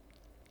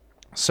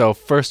 So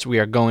first we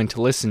are going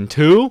to listen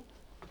to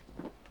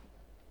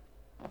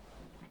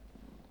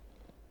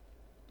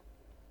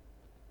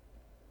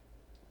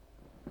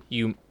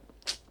You.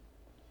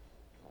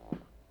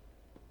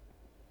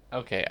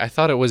 Okay, I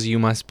thought it was You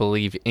Must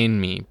Believe in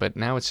Me, but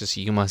now it's just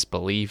You Must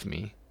Believe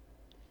Me.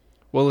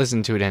 We'll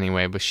listen to it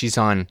anyway, but she's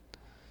on,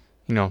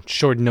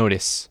 short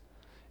notice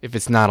if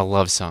it's not a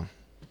love song.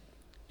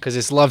 Because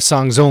it's love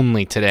songs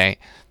only today,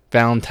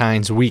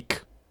 Valentine's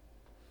week.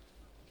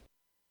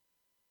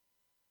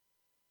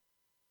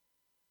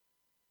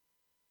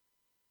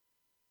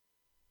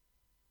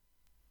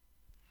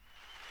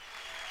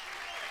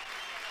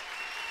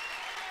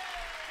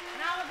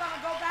 Now we're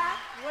gonna go back,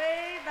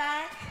 way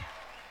back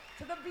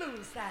to the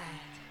blues side.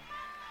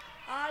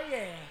 Oh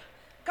yeah.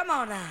 Come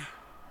on now.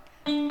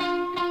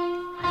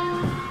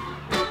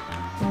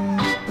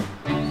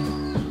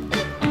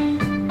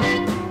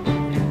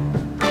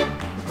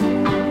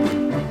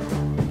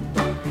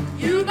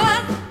 You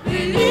must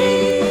believe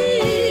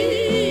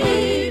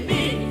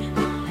me,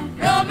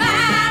 no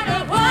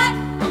matter what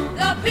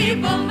the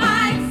people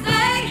might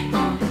say.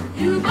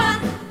 You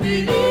must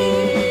believe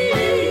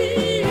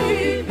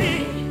me,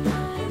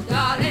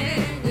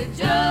 darling. It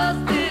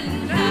just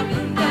didn't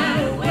happen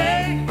that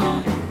way.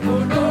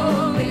 Oh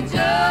no, it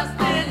just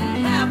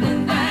didn't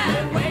happen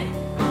that way.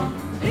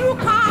 You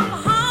come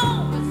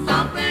home with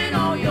something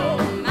on your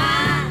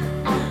mind,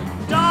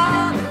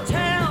 darling.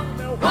 Tell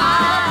me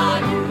why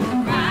are you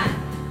crying?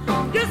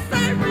 You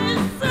say we're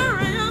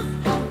serious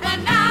and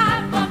not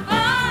for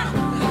fun,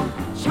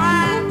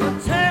 trying to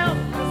tell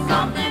me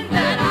something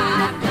that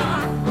I've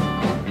done.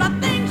 The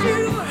things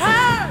you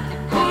heard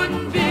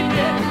couldn't be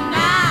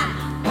denied.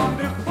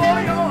 Before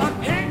your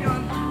opinion,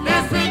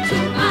 listen to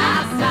my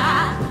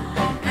side,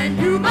 and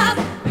you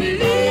must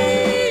believe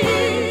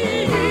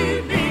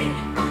me,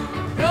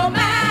 no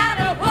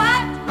matter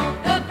what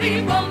the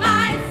people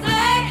might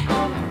say.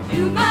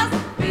 You must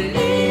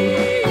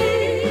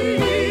believe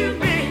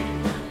me,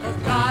 'cause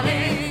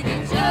darling,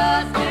 it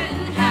just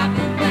didn't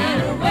happen that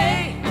way.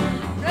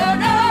 No,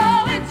 no,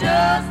 it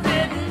just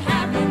didn't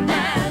happen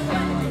that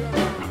way.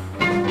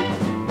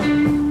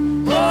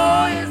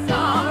 Oh, it's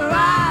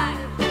alright.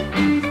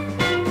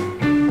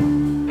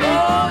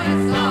 Oh,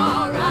 it's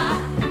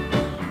alright.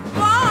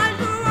 Boys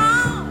are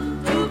wrong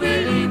to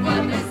believe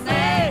what they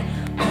say,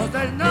 'cause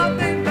there's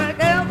nothing that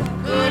ever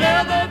could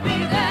ever be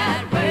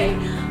that way.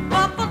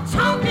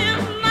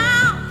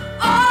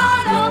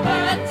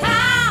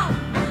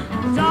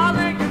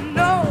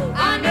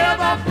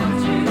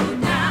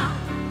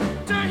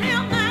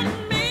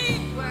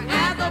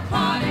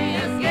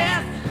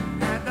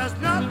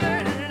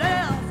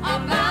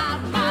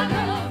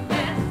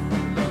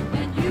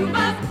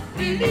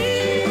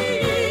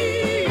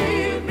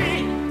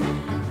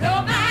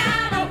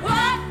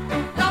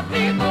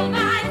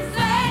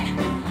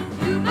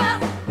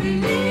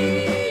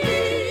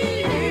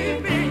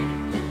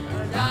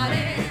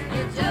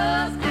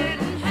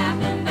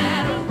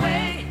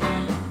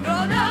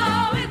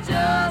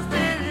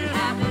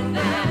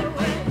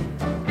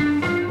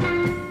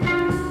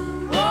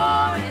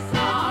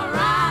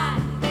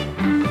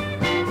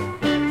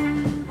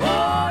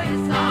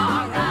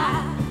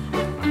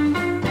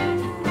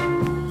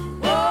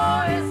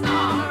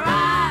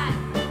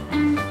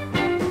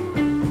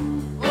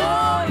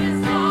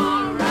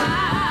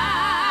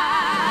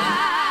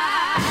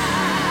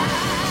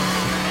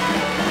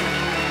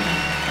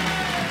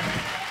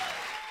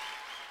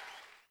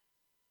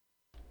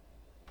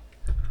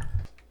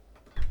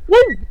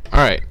 Woo!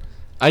 Alright.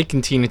 Ike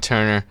and Tina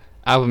Turner.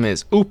 Album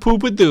is Ooh Poo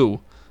Padoo.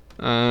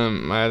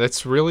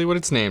 That's really what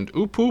it's named.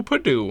 Ooh Poo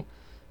Padoo.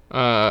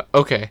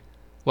 Okay.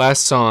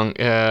 Last song,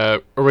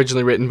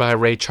 originally written by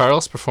Ray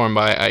Charles, performed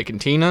by Ike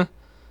and Tina.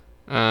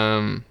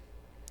 A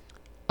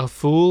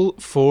Fool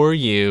for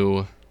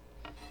You.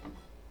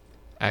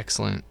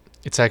 Excellent.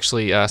 It's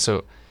actually,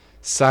 so,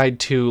 side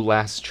 2,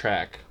 last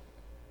track,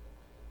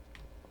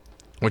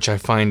 which I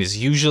find is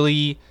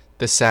usually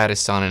the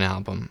saddest on an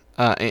album,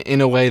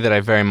 in a way that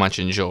I very much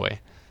enjoy.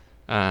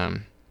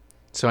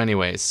 So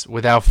anyways,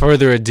 without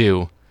further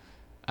ado,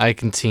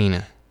 Ike and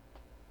Tina,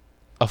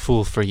 A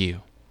Fool for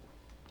You.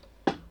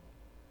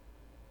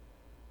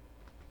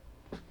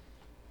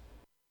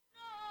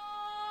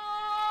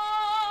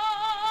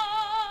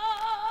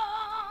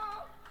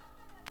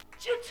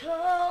 You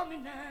told me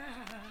now.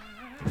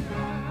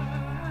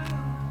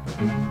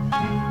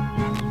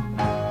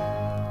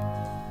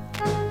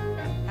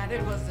 And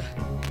it was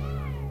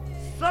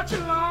such a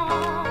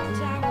long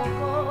time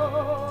ago.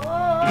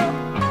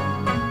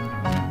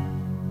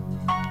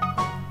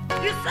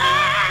 You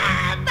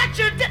said that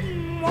you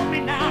didn't want me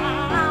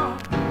now.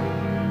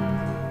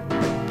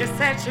 You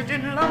said you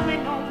didn't love me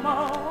no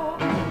more.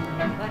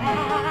 But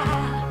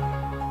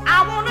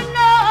I want to know,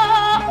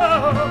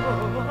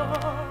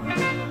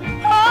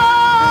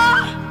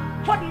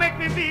 oh, what make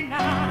me be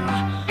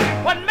now?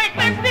 What make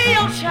me be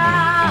your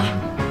child?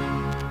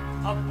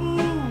 A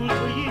fool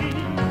for you.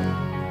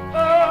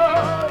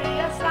 Oh,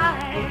 yes I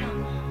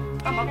am.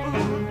 I'm a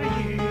fool for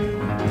you.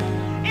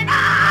 And I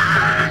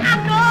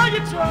know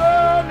you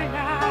told me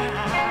now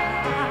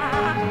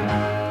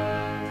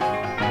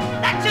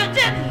that you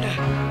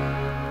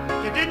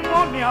didn't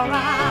want me around.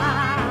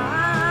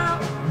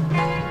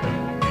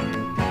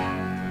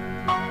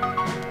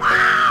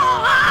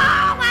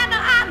 Oh, and I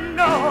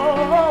know.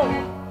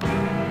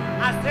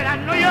 I said I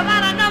know you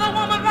got another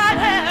woman right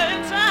here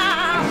in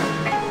town,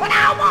 but I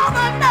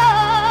wanna know,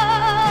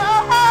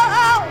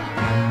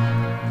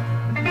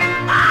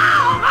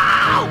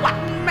 what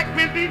make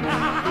me be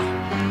now?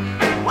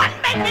 What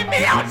make me be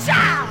your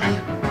child?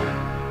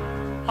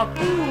 A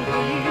fool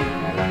for you.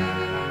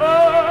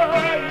 Oh,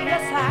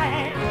 yes I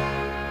am.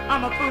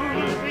 I'm a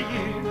fool for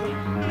you.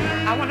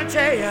 I wanna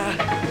tell you,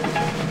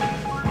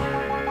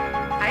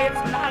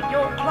 it's not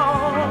your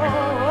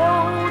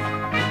clothes,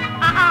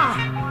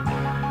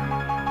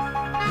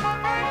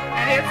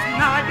 and it's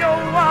not your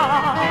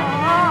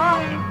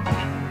wall.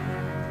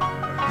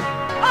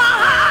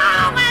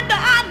 Oh, and I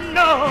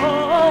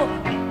know,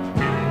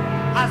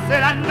 I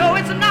said I know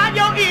it's not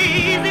your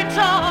easy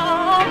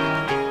talk,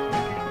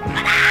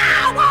 but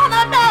I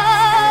wanna know,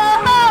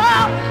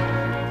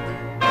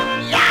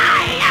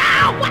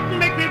 yeah, what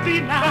make me be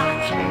now?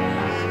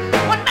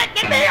 What make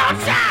me be your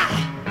child?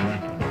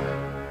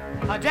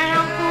 A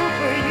damn fool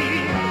for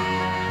you.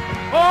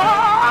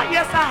 Oh,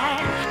 yes I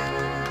am.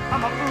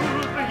 I'm a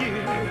fool for you.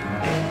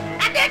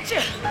 And did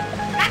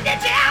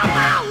you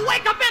ever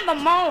wake up in the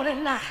morning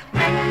now?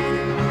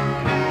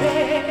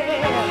 Yeah.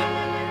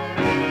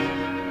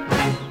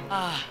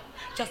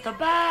 Just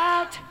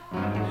about,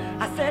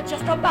 I said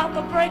just about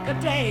the break of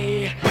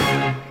day.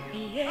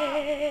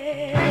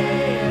 Yeah.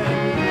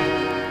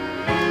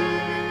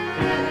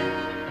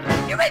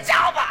 You reach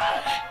over.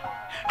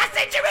 I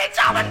said you reach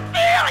over and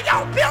feel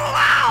your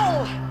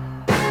pillow.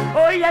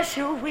 Oh, yes,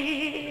 you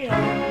will.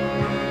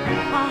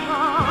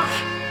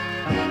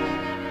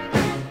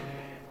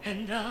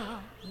 And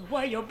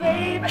where your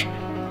baby,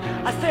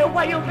 I said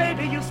where your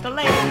baby used to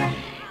lay.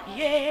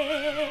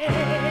 Yeah.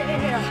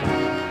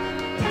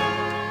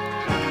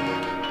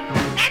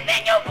 And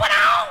then you put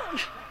on,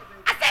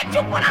 I said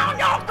you put on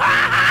your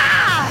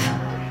car.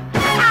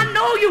 I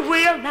know you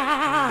will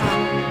now.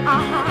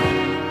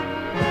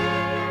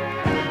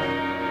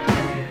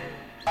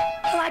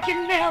 Like you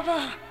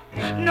never,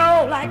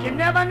 no, like you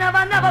never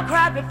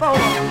cried before.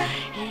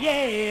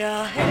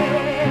 Yeah.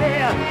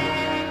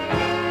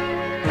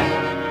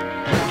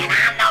 And I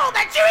know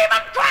that you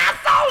even cry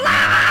so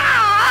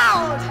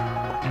loud.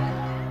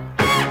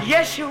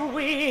 Yes, you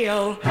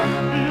will.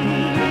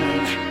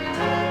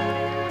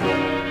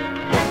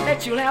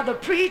 That you'll have the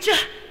preacher,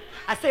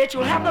 I said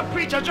you'll have the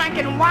preacher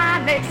drinking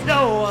wine next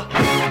door.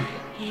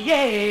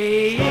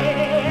 Yeah.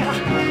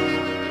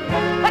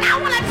 But I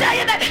want to tell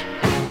you that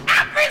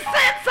ever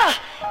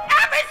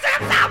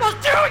since I was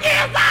 2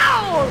 years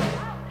old,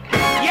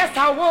 yes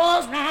I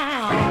was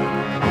now.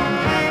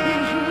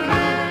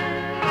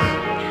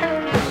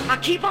 I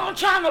keep on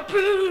trying to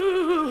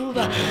prove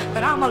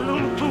that I'm a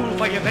little fool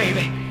for you,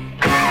 baby.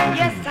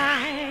 Yes I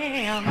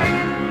am.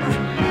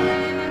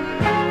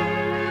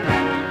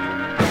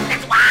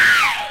 It's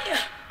way,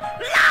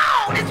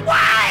 Lord, it's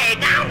way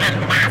down in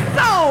my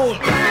soul.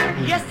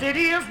 Yes it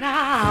is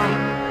now.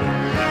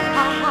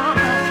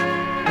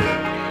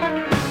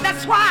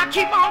 That's why I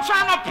keep on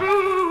trying to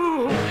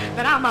prove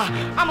that I'm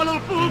a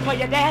little fool for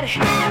your daddy.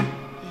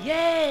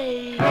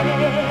 Yeah.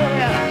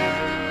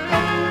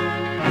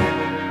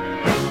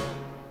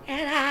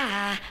 And I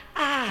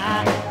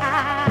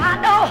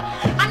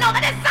know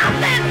that it's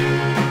something.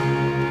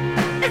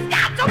 It's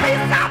got to be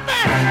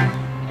something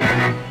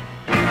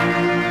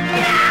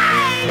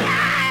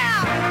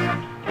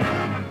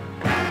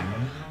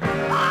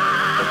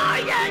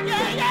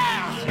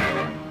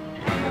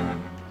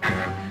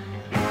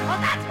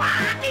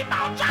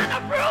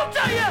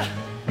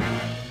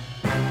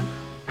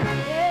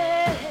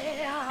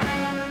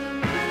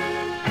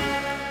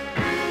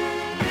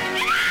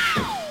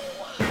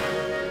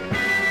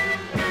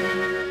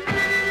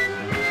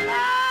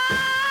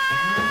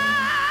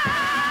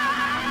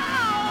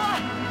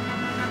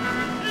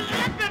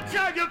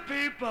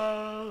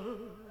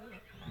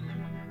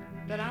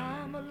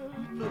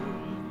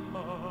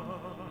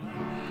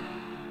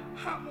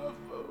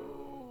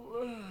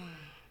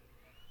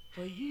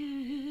for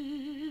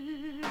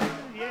you.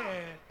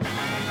 Yeah.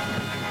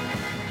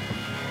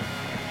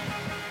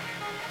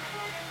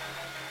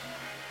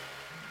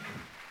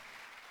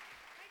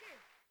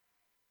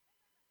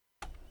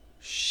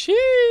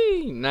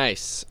 Shee,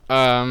 nice.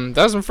 That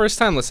was my first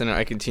time listening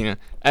to Icantina.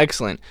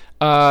 Excellent.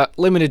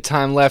 Limited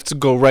time left to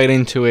go right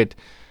into it.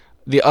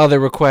 The other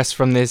request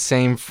from this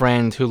same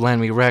friend who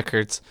lent me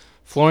records,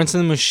 Florence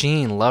and the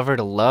Machine, Lover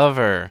to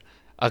Lover,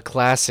 a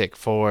classic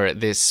for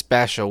this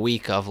special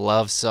week of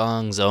love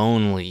songs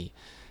only.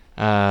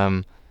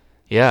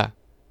 Yeah,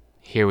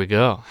 here we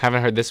go.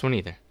 Haven't heard this one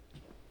either.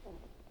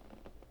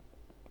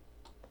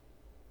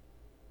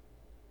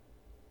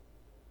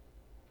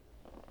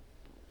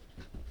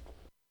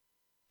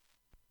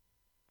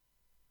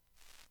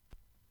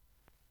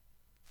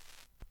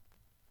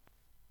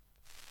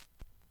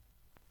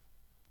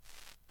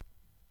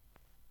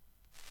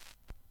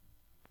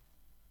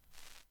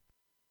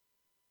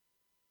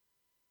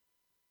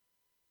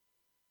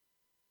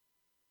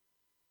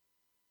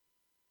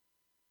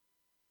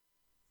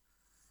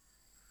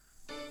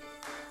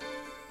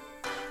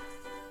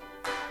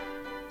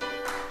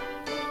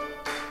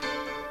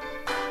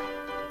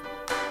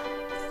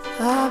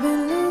 I've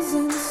been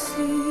losing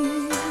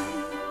sleep.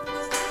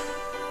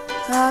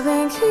 I've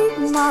been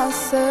keeping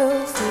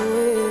myself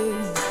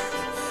awake.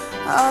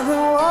 I've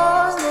been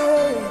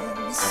wandering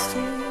the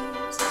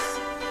streets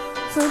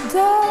for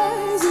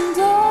days and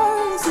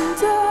days and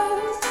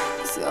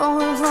days,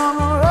 going from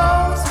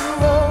road to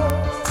road,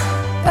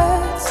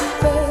 bed to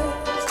bed,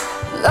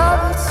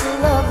 lover to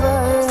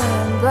lover,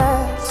 and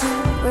black to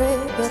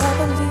red. But I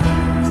believe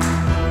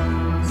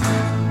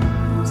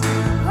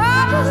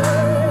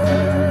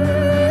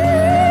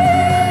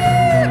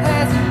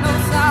there's no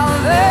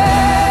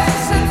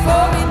salvation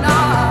for me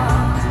now,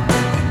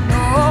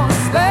 no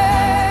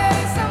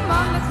space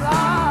among the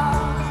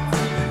clouds,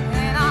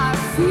 and I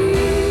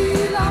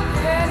feel I'm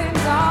heading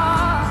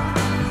down.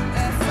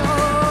 That's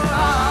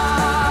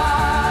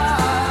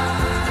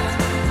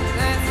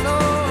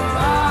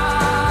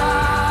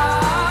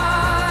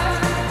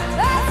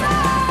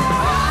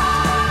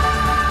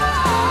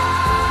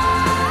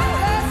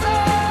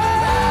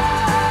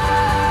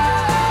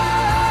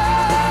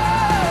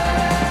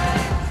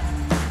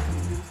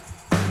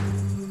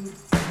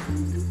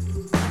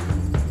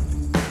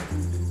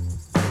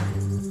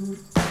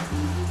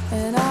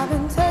and I've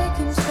been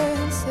taking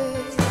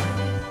chances.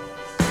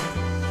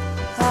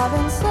 I've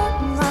been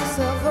setting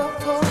myself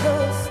up for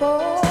the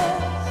fall,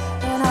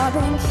 and I've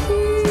been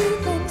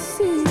keeping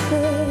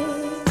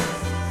secrets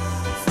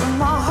from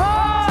my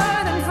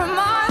heart and from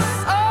my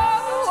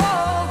soul,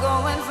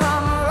 going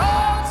from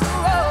road to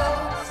road,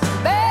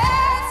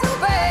 bed to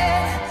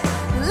bed,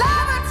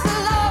 lover to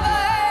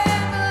lover,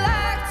 and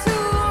black to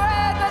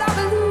red. But I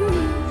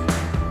believe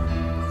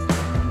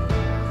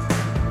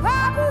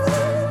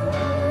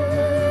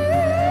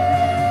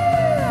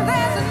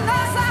there's no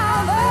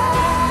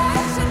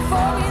salvation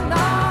for me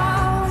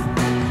now,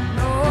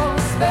 no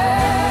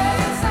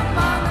space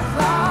among the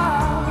clouds.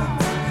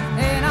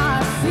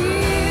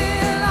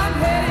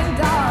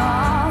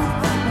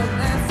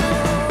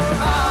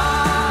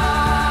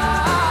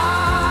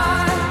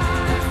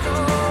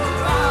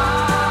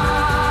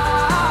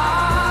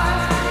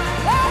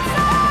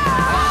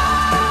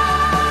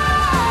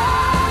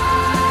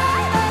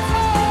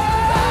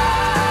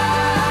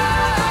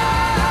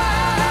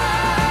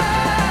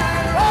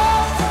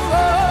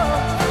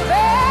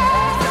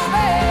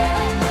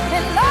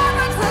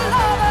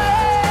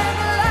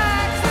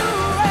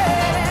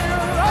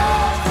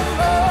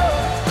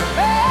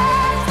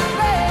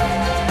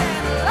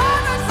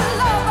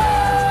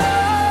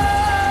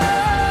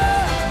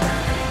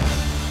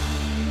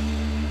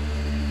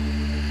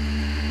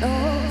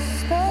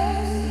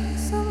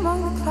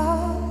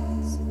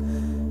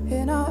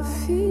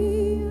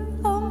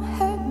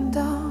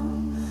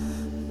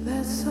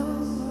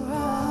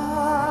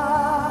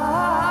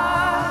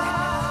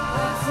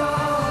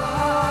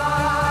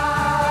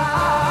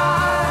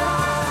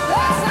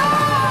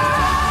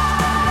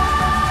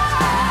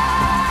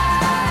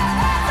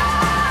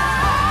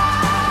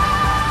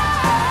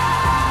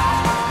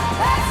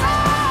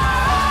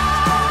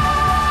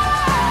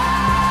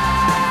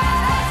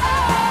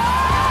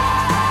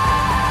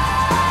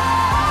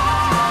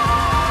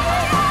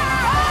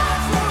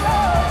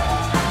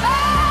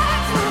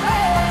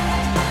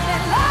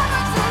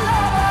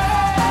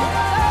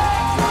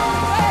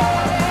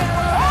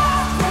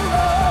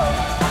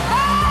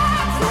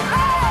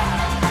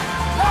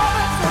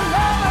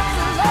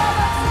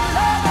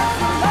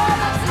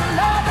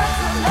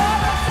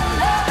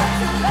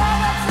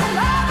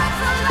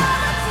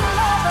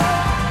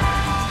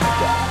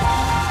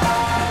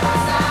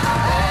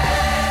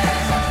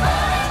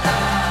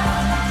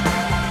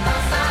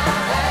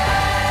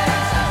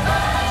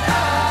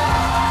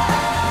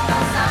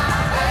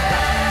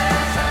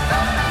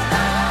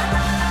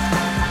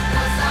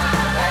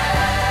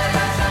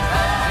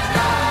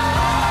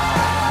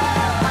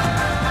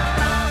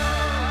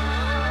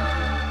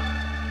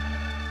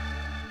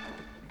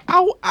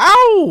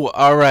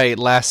 All right,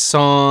 last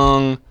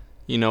song.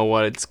 You know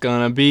what it's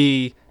gonna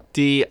be.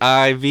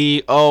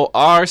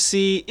 Divorce.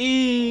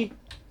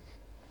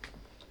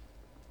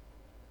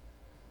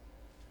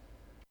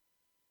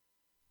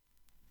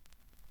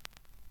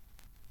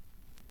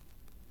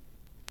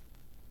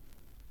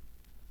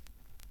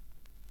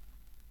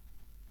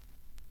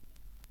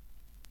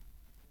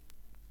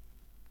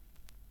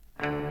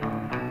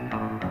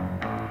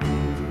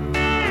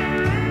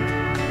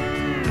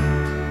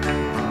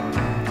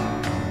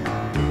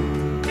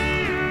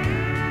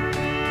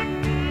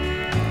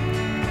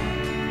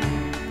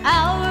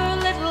 Our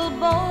little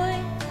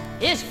boy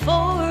is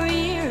 4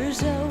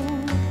 years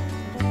old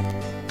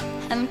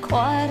and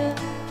quite a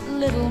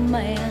little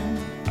man.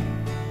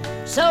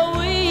 So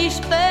we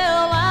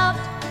spell out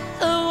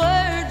the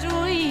words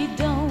we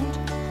don't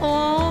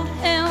want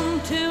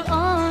him to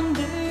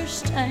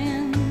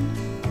understand,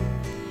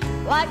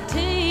 like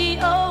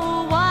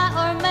T-O-Y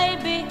or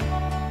maybe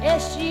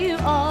S-U-R-P-R-I-S-E.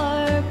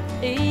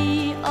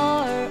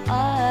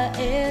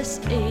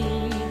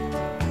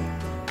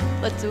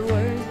 But the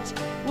words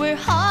we're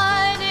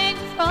hiding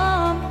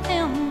from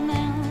him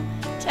now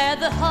tear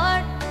the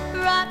heart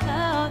right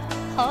out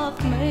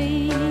of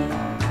me.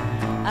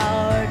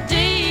 Our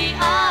D-I-V-O-R-C-E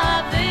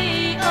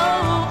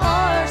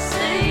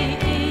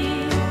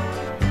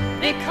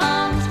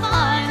becomes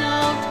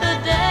final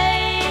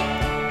today.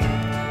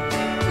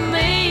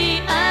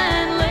 Me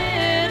and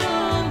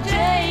little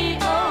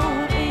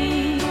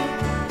J-O-E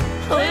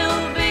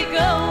will be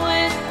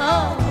going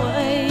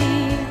away.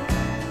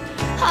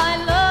 I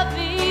love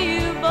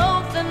you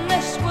both and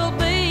this will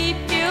be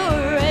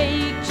pure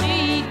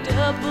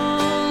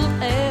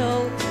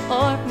H-E-double-L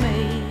for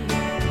me.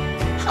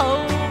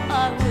 Oh,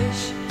 I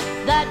wish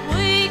that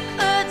we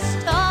could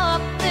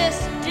stop this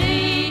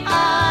D-I-V-O-R-C-E.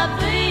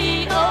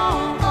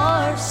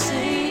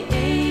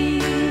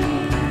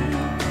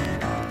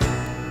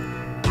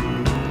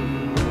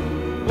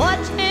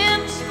 Watch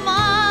him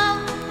smile,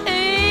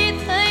 he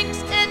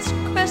thinks it's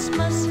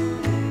Christmas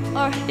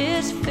or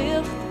his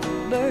 5th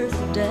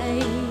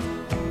birthday.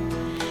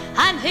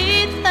 And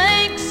he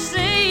thinks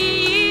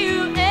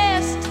C-U-S-T-O-D-Y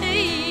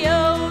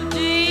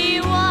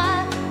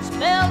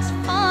spells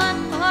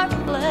fun or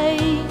play.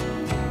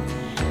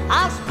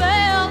 I'll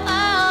spell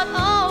out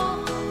all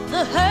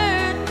the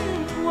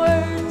hurting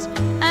words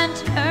and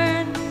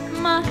turn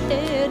my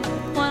head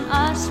when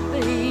I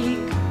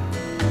speak,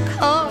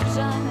 'cause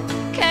I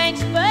can't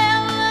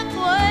spell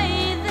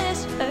away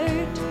this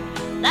hurt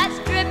that's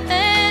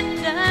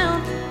dripping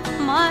down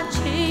my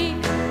cheek.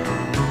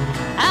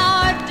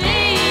 Our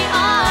D-I-V-O-R-C-E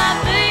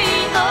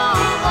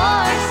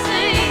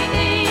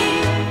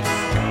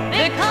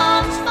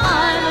becomes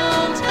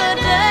final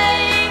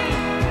today.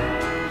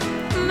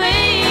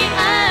 Me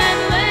and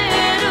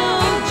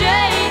little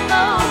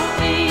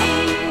J-O-E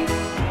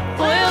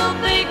will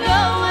be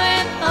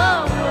going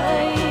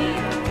away.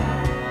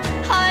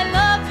 I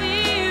love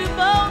you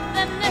both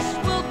and this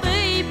will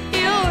be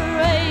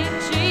pure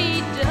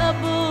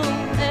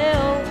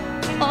H-E-double-L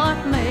for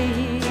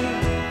me.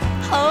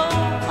 Oh,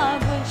 I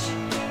wish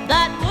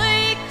that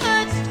we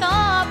could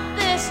stop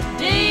this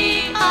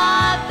D-I-V-O-R-C-E.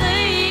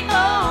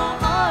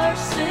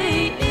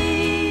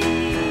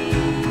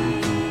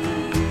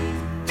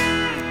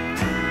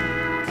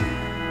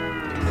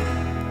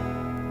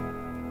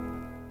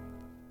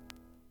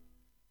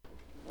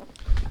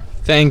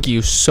 Thank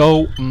you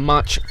so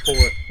much for...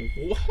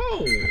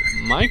 Whoa!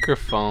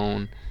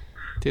 Microphone.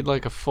 Did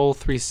like a full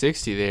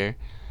 360 there.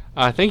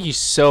 Thank you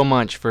so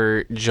much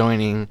for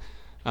joining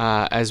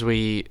as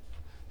we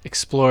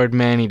explored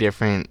many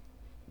different...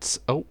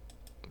 Oh,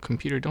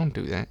 computer, don't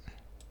do that.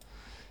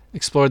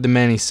 Explored the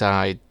many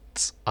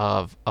sides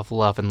of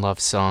love and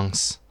love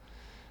songs.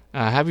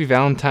 Happy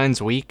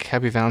Valentine's Week.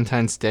 Happy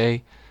Valentine's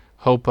Day.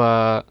 Hope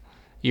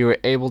you were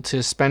able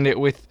to spend it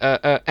with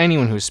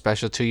anyone who's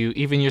special to you,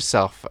 even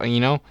yourself.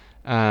 I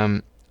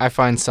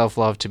find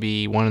self-love to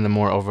be one of the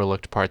more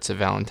overlooked parts of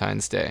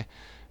Valentine's Day.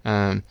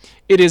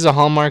 It is a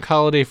Hallmark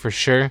holiday for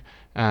sure,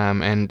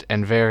 and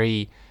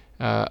very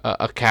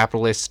a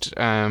capitalist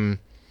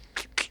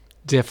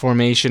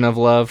deformation of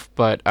love,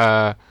 but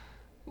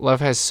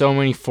love has so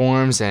many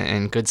forms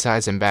and good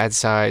sides and bad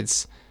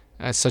sides.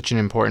 Such an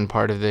important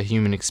part of the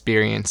human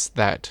experience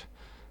that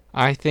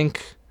I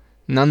think,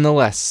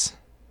 nonetheless,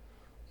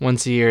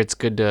 once a year it's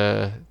good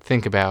to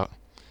think about.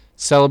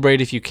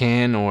 Celebrate if you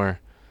can, or,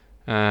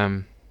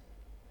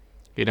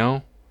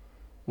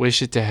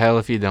 wish it to hell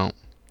if you don't.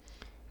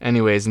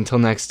 Anyways, until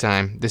next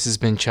time, this has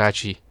been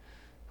Chachi.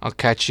 I'll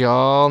catch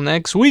y'all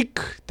next week,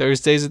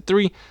 Thursdays at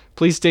 3.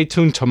 Please stay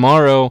tuned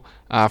tomorrow.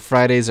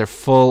 Fridays are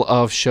full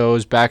of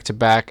shows,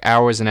 back-to-back,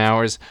 hours and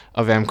hours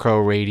of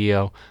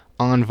mcrowradio,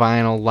 on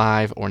vinyl,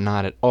 live, or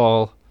not at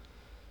all.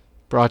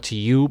 Brought to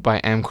you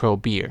by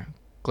mcrow Beer.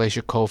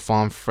 Glacier Cold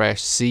Farm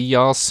Fresh. See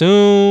y'all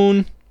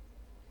soon.